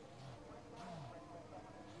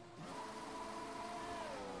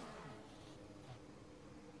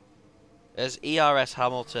 As ERS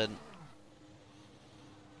Hamilton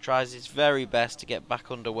tries his very best to get back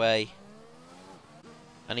underway.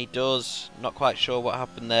 And he does. Not quite sure what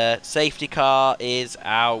happened there. Safety car is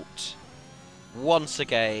out. Once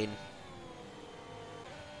again.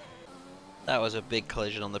 That was a big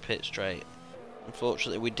collision on the pit straight.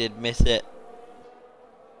 Unfortunately, we did miss it.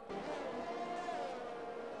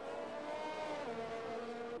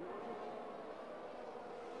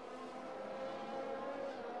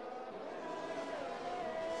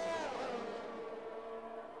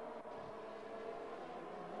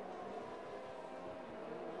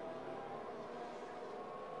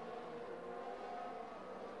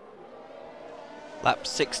 Lap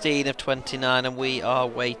 16 of 29 and we are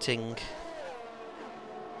waiting.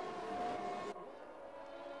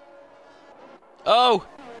 Oh!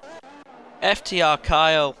 FTR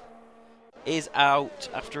Kyle is out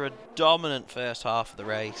after a dominant first half of the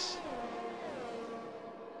race.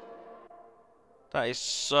 That is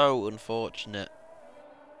so unfortunate.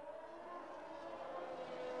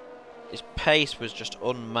 His pace was just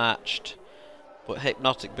unmatched, but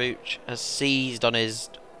Hypnotic Booch has seized on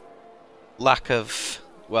his lack of,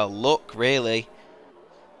 well, luck really,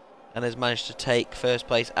 and has managed to take first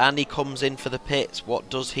place, and he comes in for the pits. What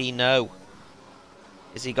does he know?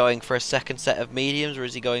 Is he going for a second set of mediums, or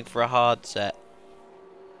is he going for a hard set?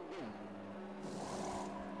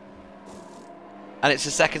 And it's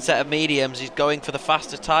a second set of mediums. He's going for the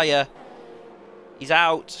faster tyre. He's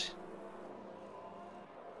out.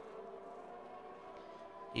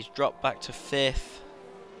 He's dropped back to 5th.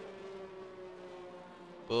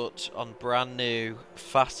 But on brand new,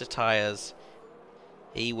 faster tyres,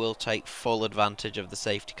 he will take full advantage of the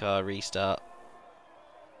safety car restart.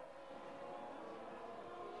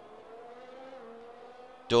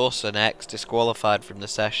 Dawson X disqualified from the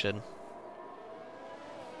session.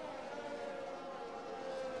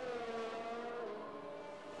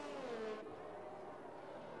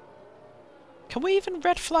 Can we even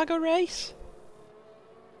red flag a race?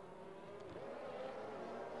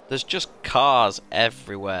 There's just cars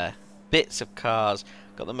everywhere. Bits of cars.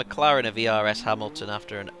 Got the McLaren of ERS Hamilton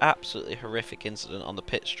after an absolutely horrific incident on the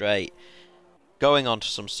pit straight. Going on to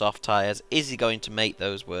some soft tyres. Is he going to make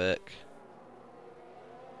those work?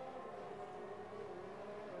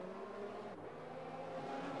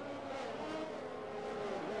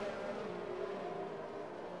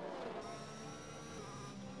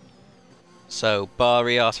 So, bar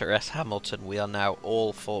ERS Hamilton, we are now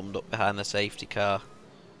all formed up behind the safety car.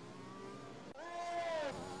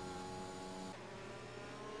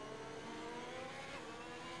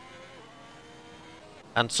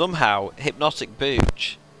 And somehow, Hypnotic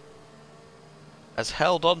Booch has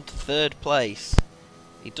held on to 3rd place.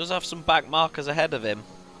 He does have some back markers ahead of him.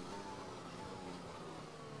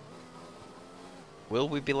 Will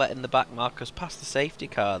we be letting the back markers pass the safety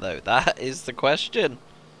car though? That is the question.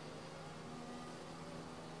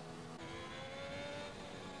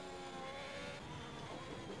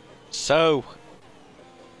 So,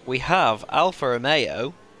 we have Alfa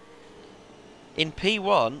Romeo in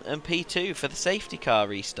P1 and P2 for the safety car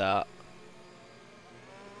restart.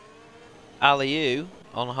 Aliu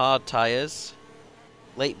on hard tyres,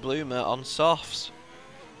 Late Bloomer on softs.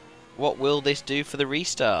 What will this do for the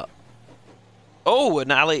restart? Oh, and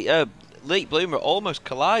Late Bloomer almost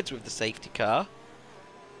collides with the safety car.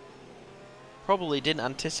 Probably didn't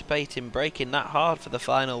anticipate him braking that hard for the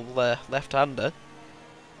final left-hander.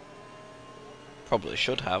 Probably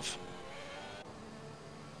should have.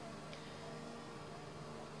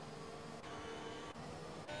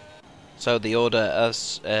 So the order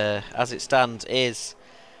as it stands is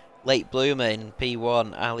Late Bloomer in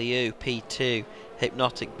P1, Aliu P2,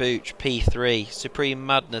 Hypnotic Booch P3, Supreme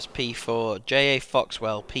Madness P4, J.A.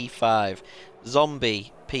 Foxwell P5,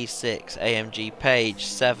 Zombie P6, AMG Page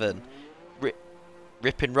 7,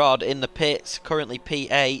 Rippin' Rod in the pits, currently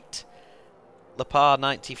P8, Lepar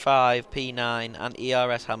 95, P9, and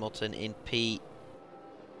ERS Hamilton in P12?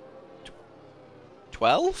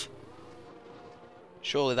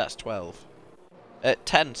 Surely that's 12.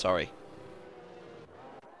 10, sorry.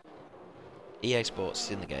 EA Sports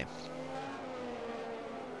is in the game.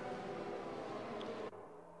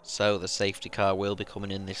 So the safety car will be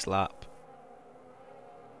coming in this lap.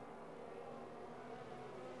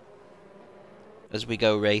 As we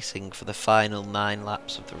go racing for the final 9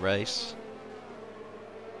 laps of the race.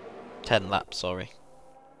 10 laps, sorry.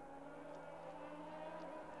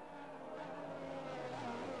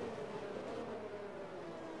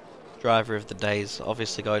 Driver of the day is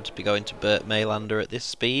obviously going to be going to Burt Maylander at this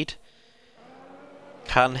speed.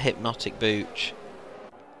 Can Hypnotic Booch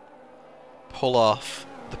pull off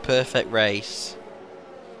the perfect race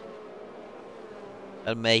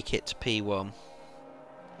and make it to P1?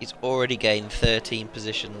 He's already gained 13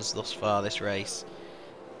 positions thus far this race.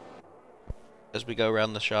 As we go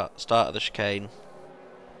around the start of the chicane.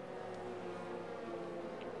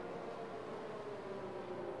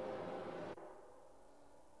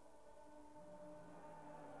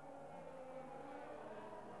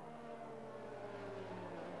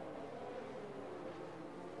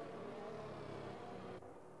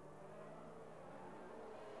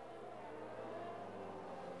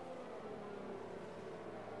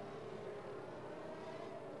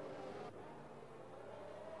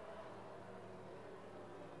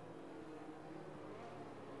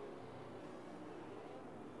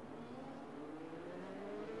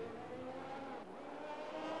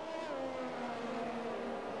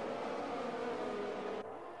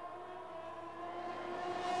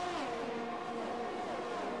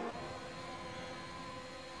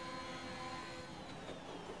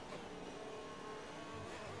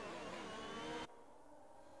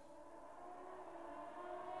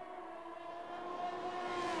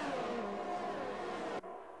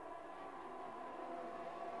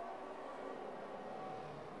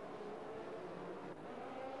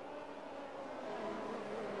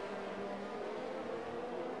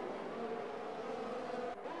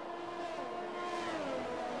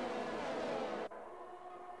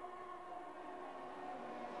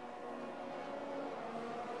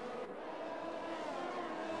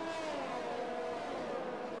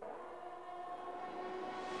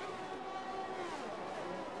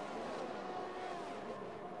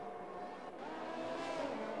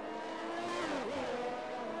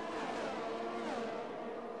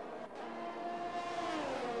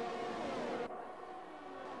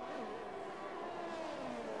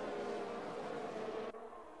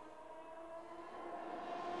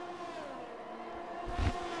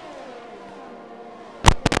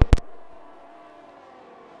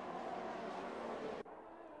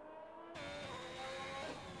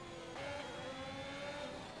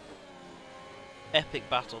 Epic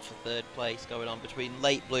battle for third place going on between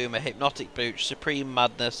Late Bloomer, Hypnotic Booch, Supreme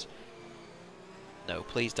Madness. No,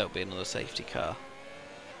 please don't be another safety car.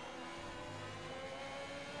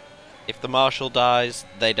 If the marshal dies,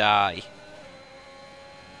 they die.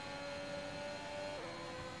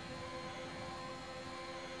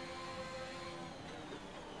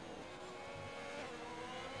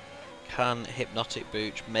 Can Hypnotic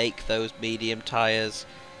Booch make those medium tyres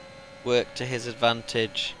work to his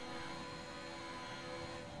advantage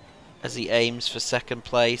as he aims for second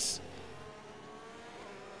place?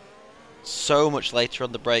 So much later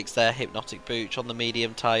on the brakes there, Hypnotic Booch on the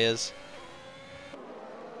medium tyres.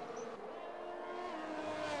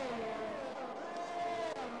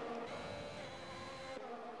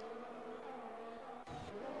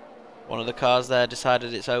 One of the cars there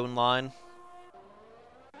decided its own line.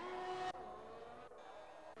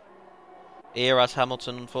 ERS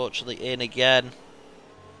Hamilton unfortunately in again.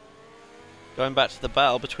 Going back to the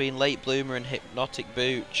battle between Late Bloomer and Hypnotic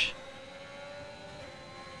Booch.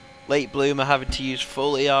 Late Bloomer having to use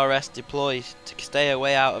full ERS deploy to stay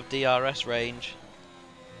away out of DRS range.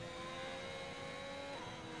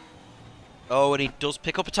 Oh, and he does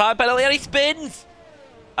pick up a time penalty and he spins!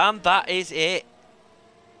 And that is it.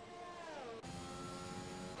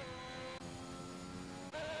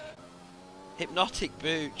 Hypnotic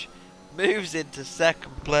Booch moves into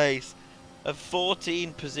second place. A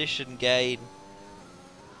 14 position gain.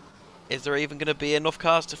 Is there even going to be enough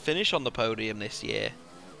cars to finish on the podium this year?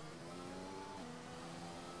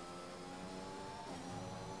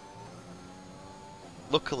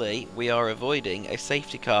 Luckily, we are avoiding a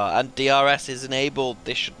safety car and DRS is enabled.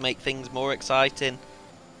 This should make things more exciting.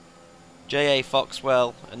 J.A.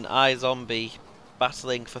 Foxwell and iZombie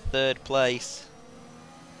battling for third place.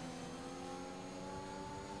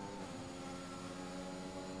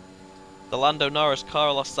 The Lando Norris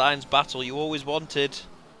Carlos Sainz battle you always wanted.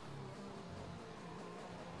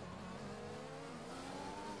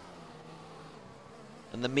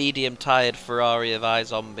 And the medium-tired Ferrari of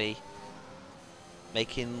iZombie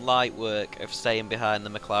making light work of staying behind the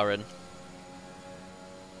McLaren.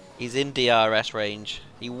 He's in DRS range.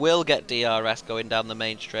 He will get DRS going down the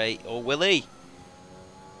main straight, or will he?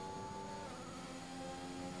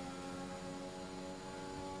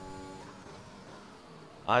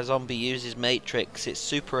 iZombie uses Matrix, it's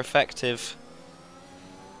super effective.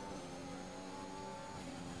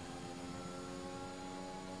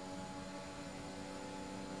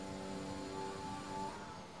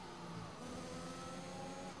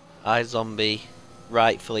 iZombie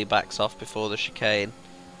rightfully backs off before the chicane.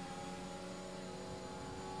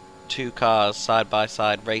 Two cars side by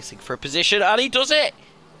side racing for a position, and he does it!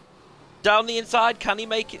 Down the inside, can he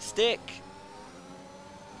make it stick?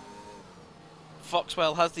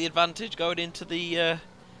 Foxwell has the advantage going into the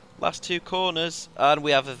last two corners, and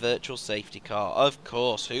we have a virtual safety car. Of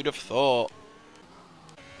course, who'd have thought?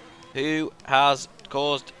 Who has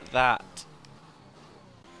caused that?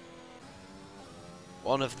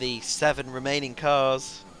 One of the 7 remaining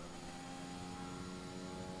cars.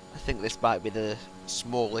 I think this might be the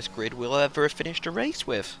smallest grid we'll ever have finished a race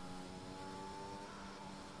with.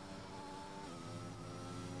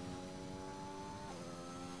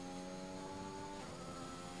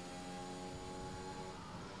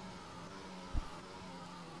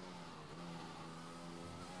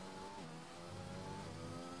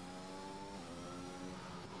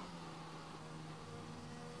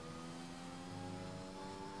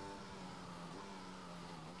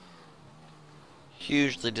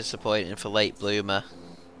 Hugely disappointing for Late Bloomer,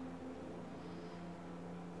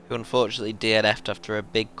 who unfortunately DNF'd after a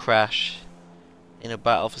big crash in a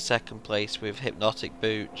battle for second place with Hypnotic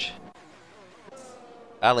Booch.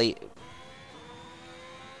 Ali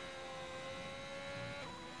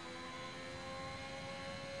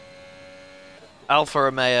Alfa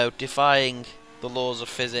Romeo defying the laws of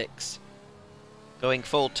physics, going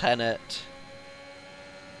full tenet.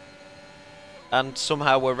 And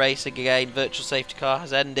somehow we're racing again. Virtual safety car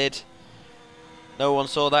has ended. No one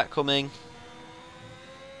saw that coming.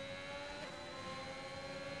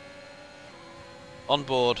 On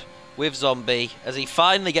board with Zombie as he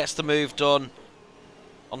finally gets the move done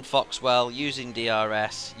on Foxwell using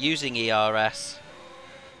DRS, using ERS.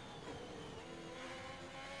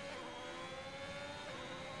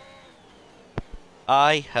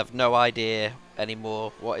 I have no idea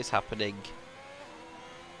anymore what is happening.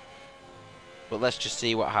 But let's just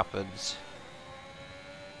see what happens.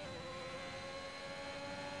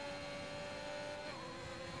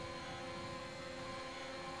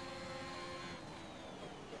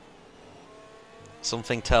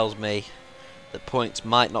 Something tells me that points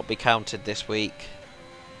might not be counted this week.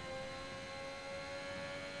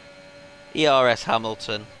 ERS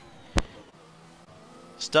Hamilton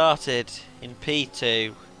started in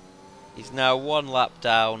P2. He's now 1 lap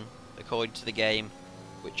down according to the game,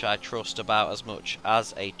 which I trust about as much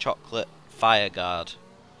as a chocolate fire guard.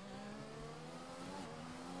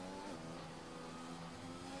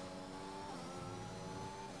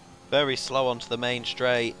 Very slow onto the main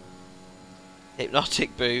straight.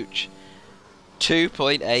 Hypnotic Booch,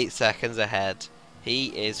 2.8 seconds ahead. He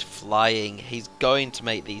is flying. He's going to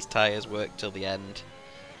make these tyres work till the end.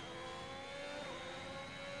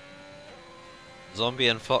 Zombie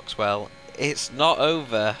and Foxwell, it's not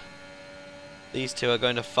over. These two are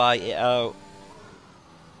going to fight it out.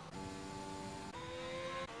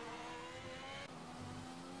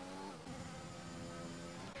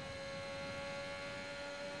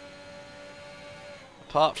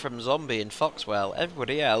 Apart from Zombie and Foxwell,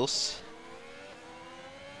 everybody else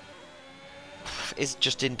is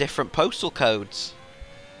just in different postal codes.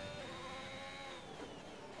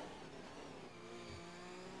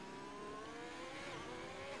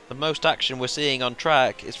 The most action we're seeing on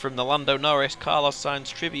track is from the Lando Norris Carlos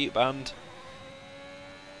Sainz tribute band.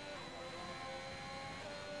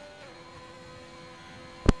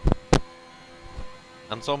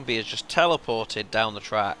 And Zombie is just teleported down the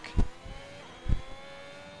track.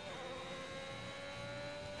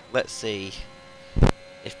 Let's see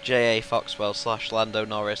if J.A. Foxwell / Lando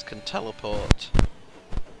Norris can teleport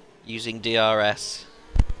using DRS.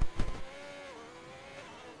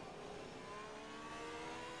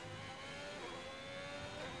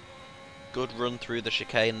 Good run through the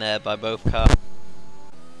chicane there by both cars.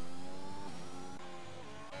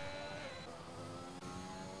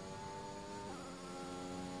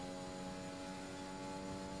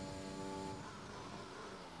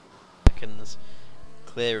 Seconds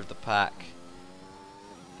clear of the pack.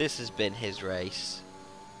 This has been his race.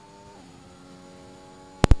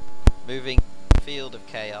 Moving field of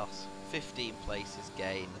chaos, 15 places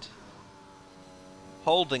gained.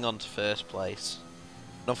 Holding on to first place.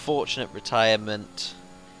 An unfortunate retirement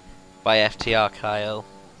by FTR Kyle.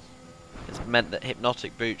 It's meant that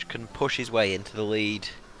Hypnotic Booch can push his way into the lead.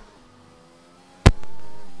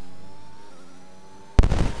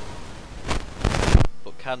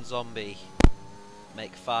 But can Zombie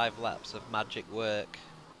make 5 laps of magic work?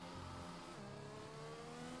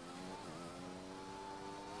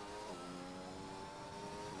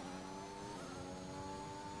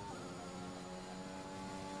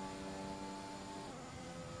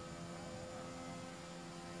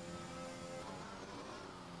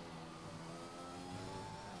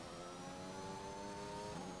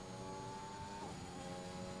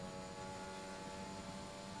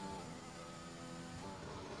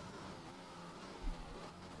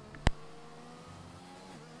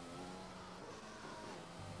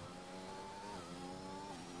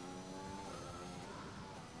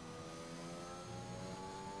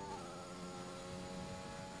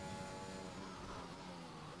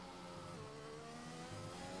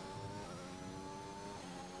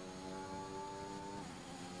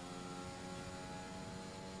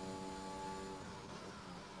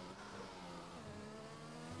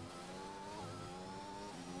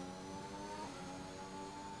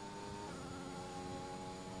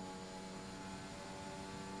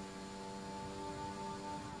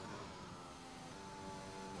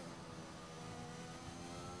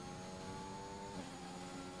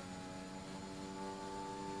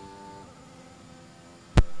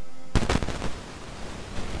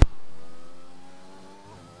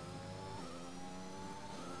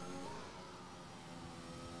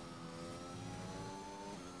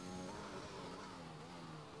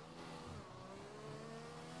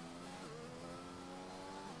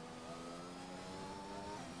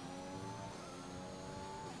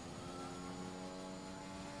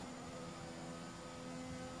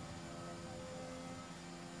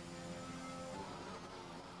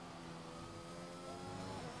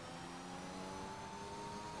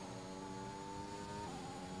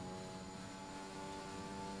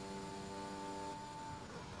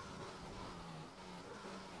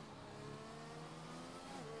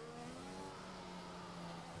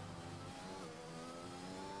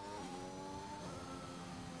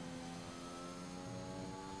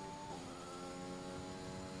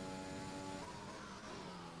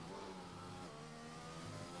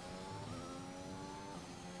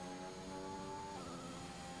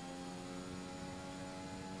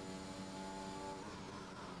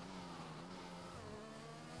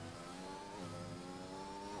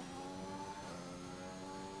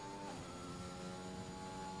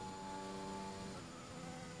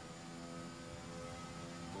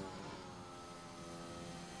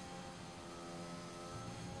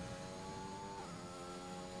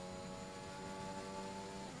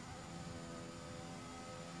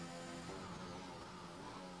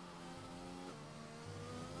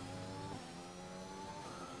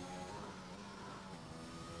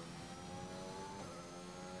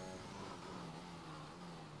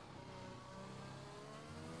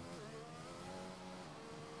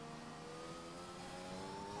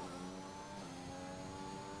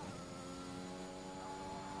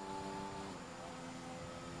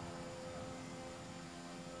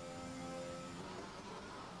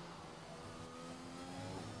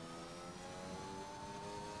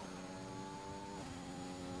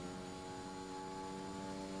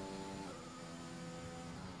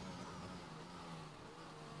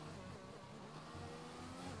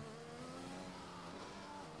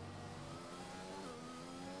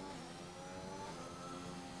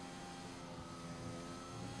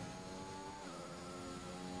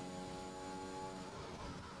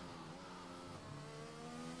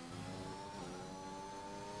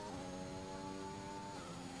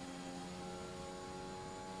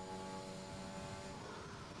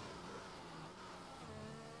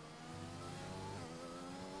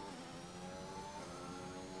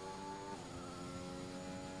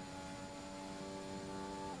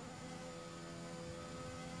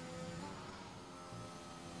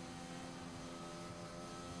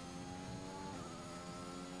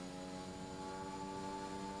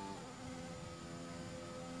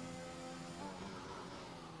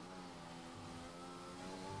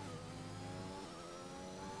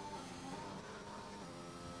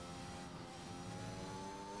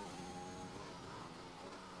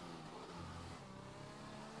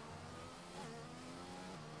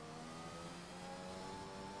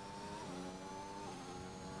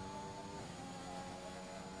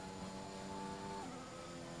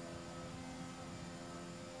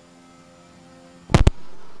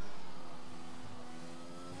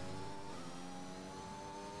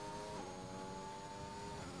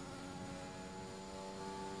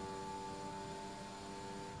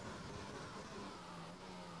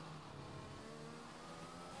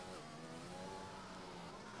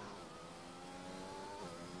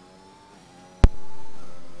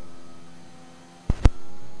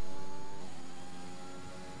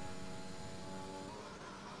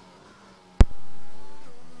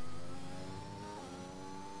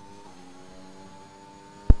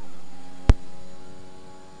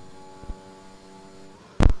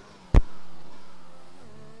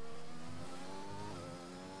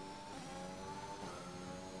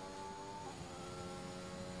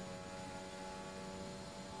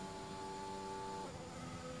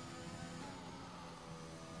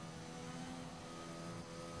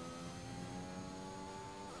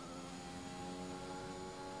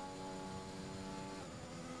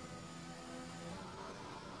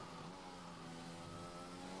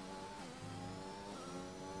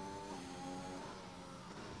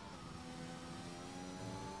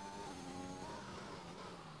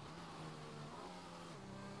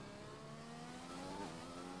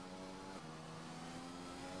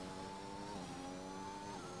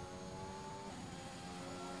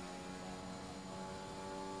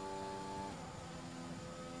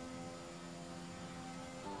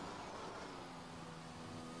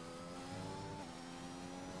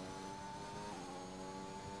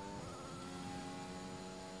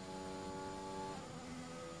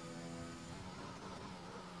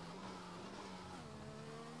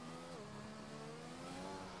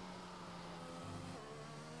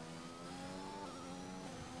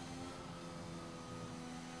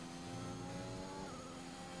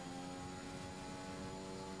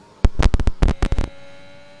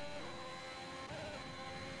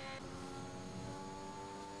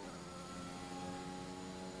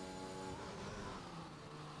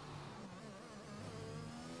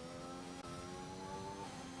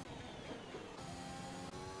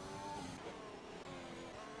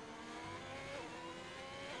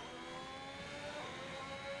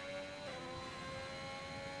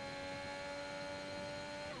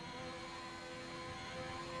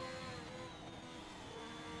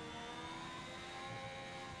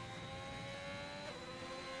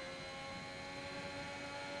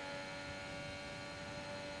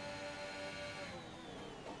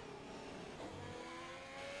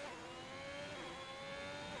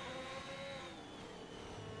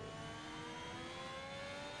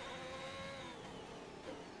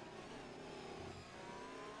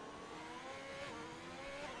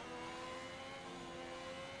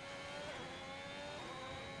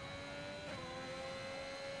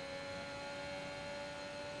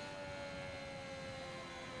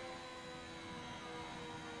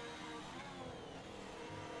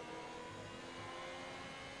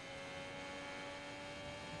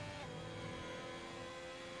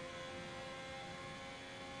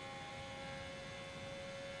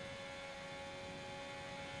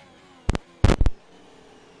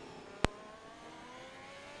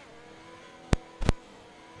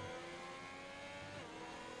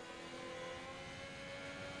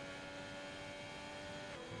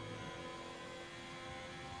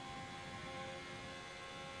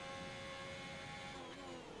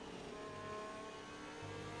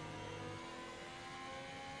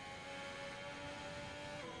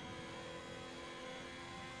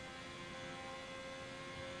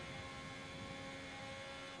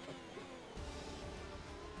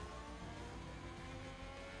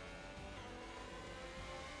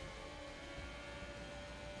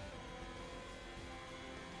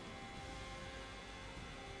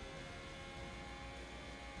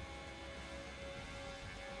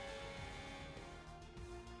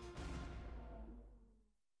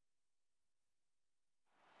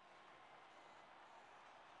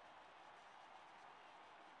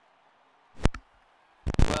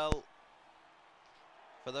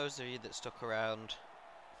 for those of you that stuck around,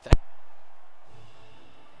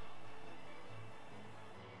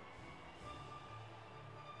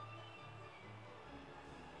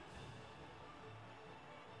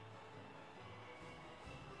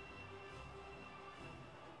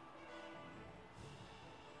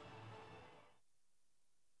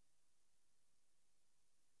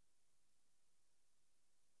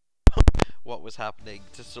 what was happening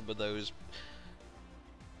to some of those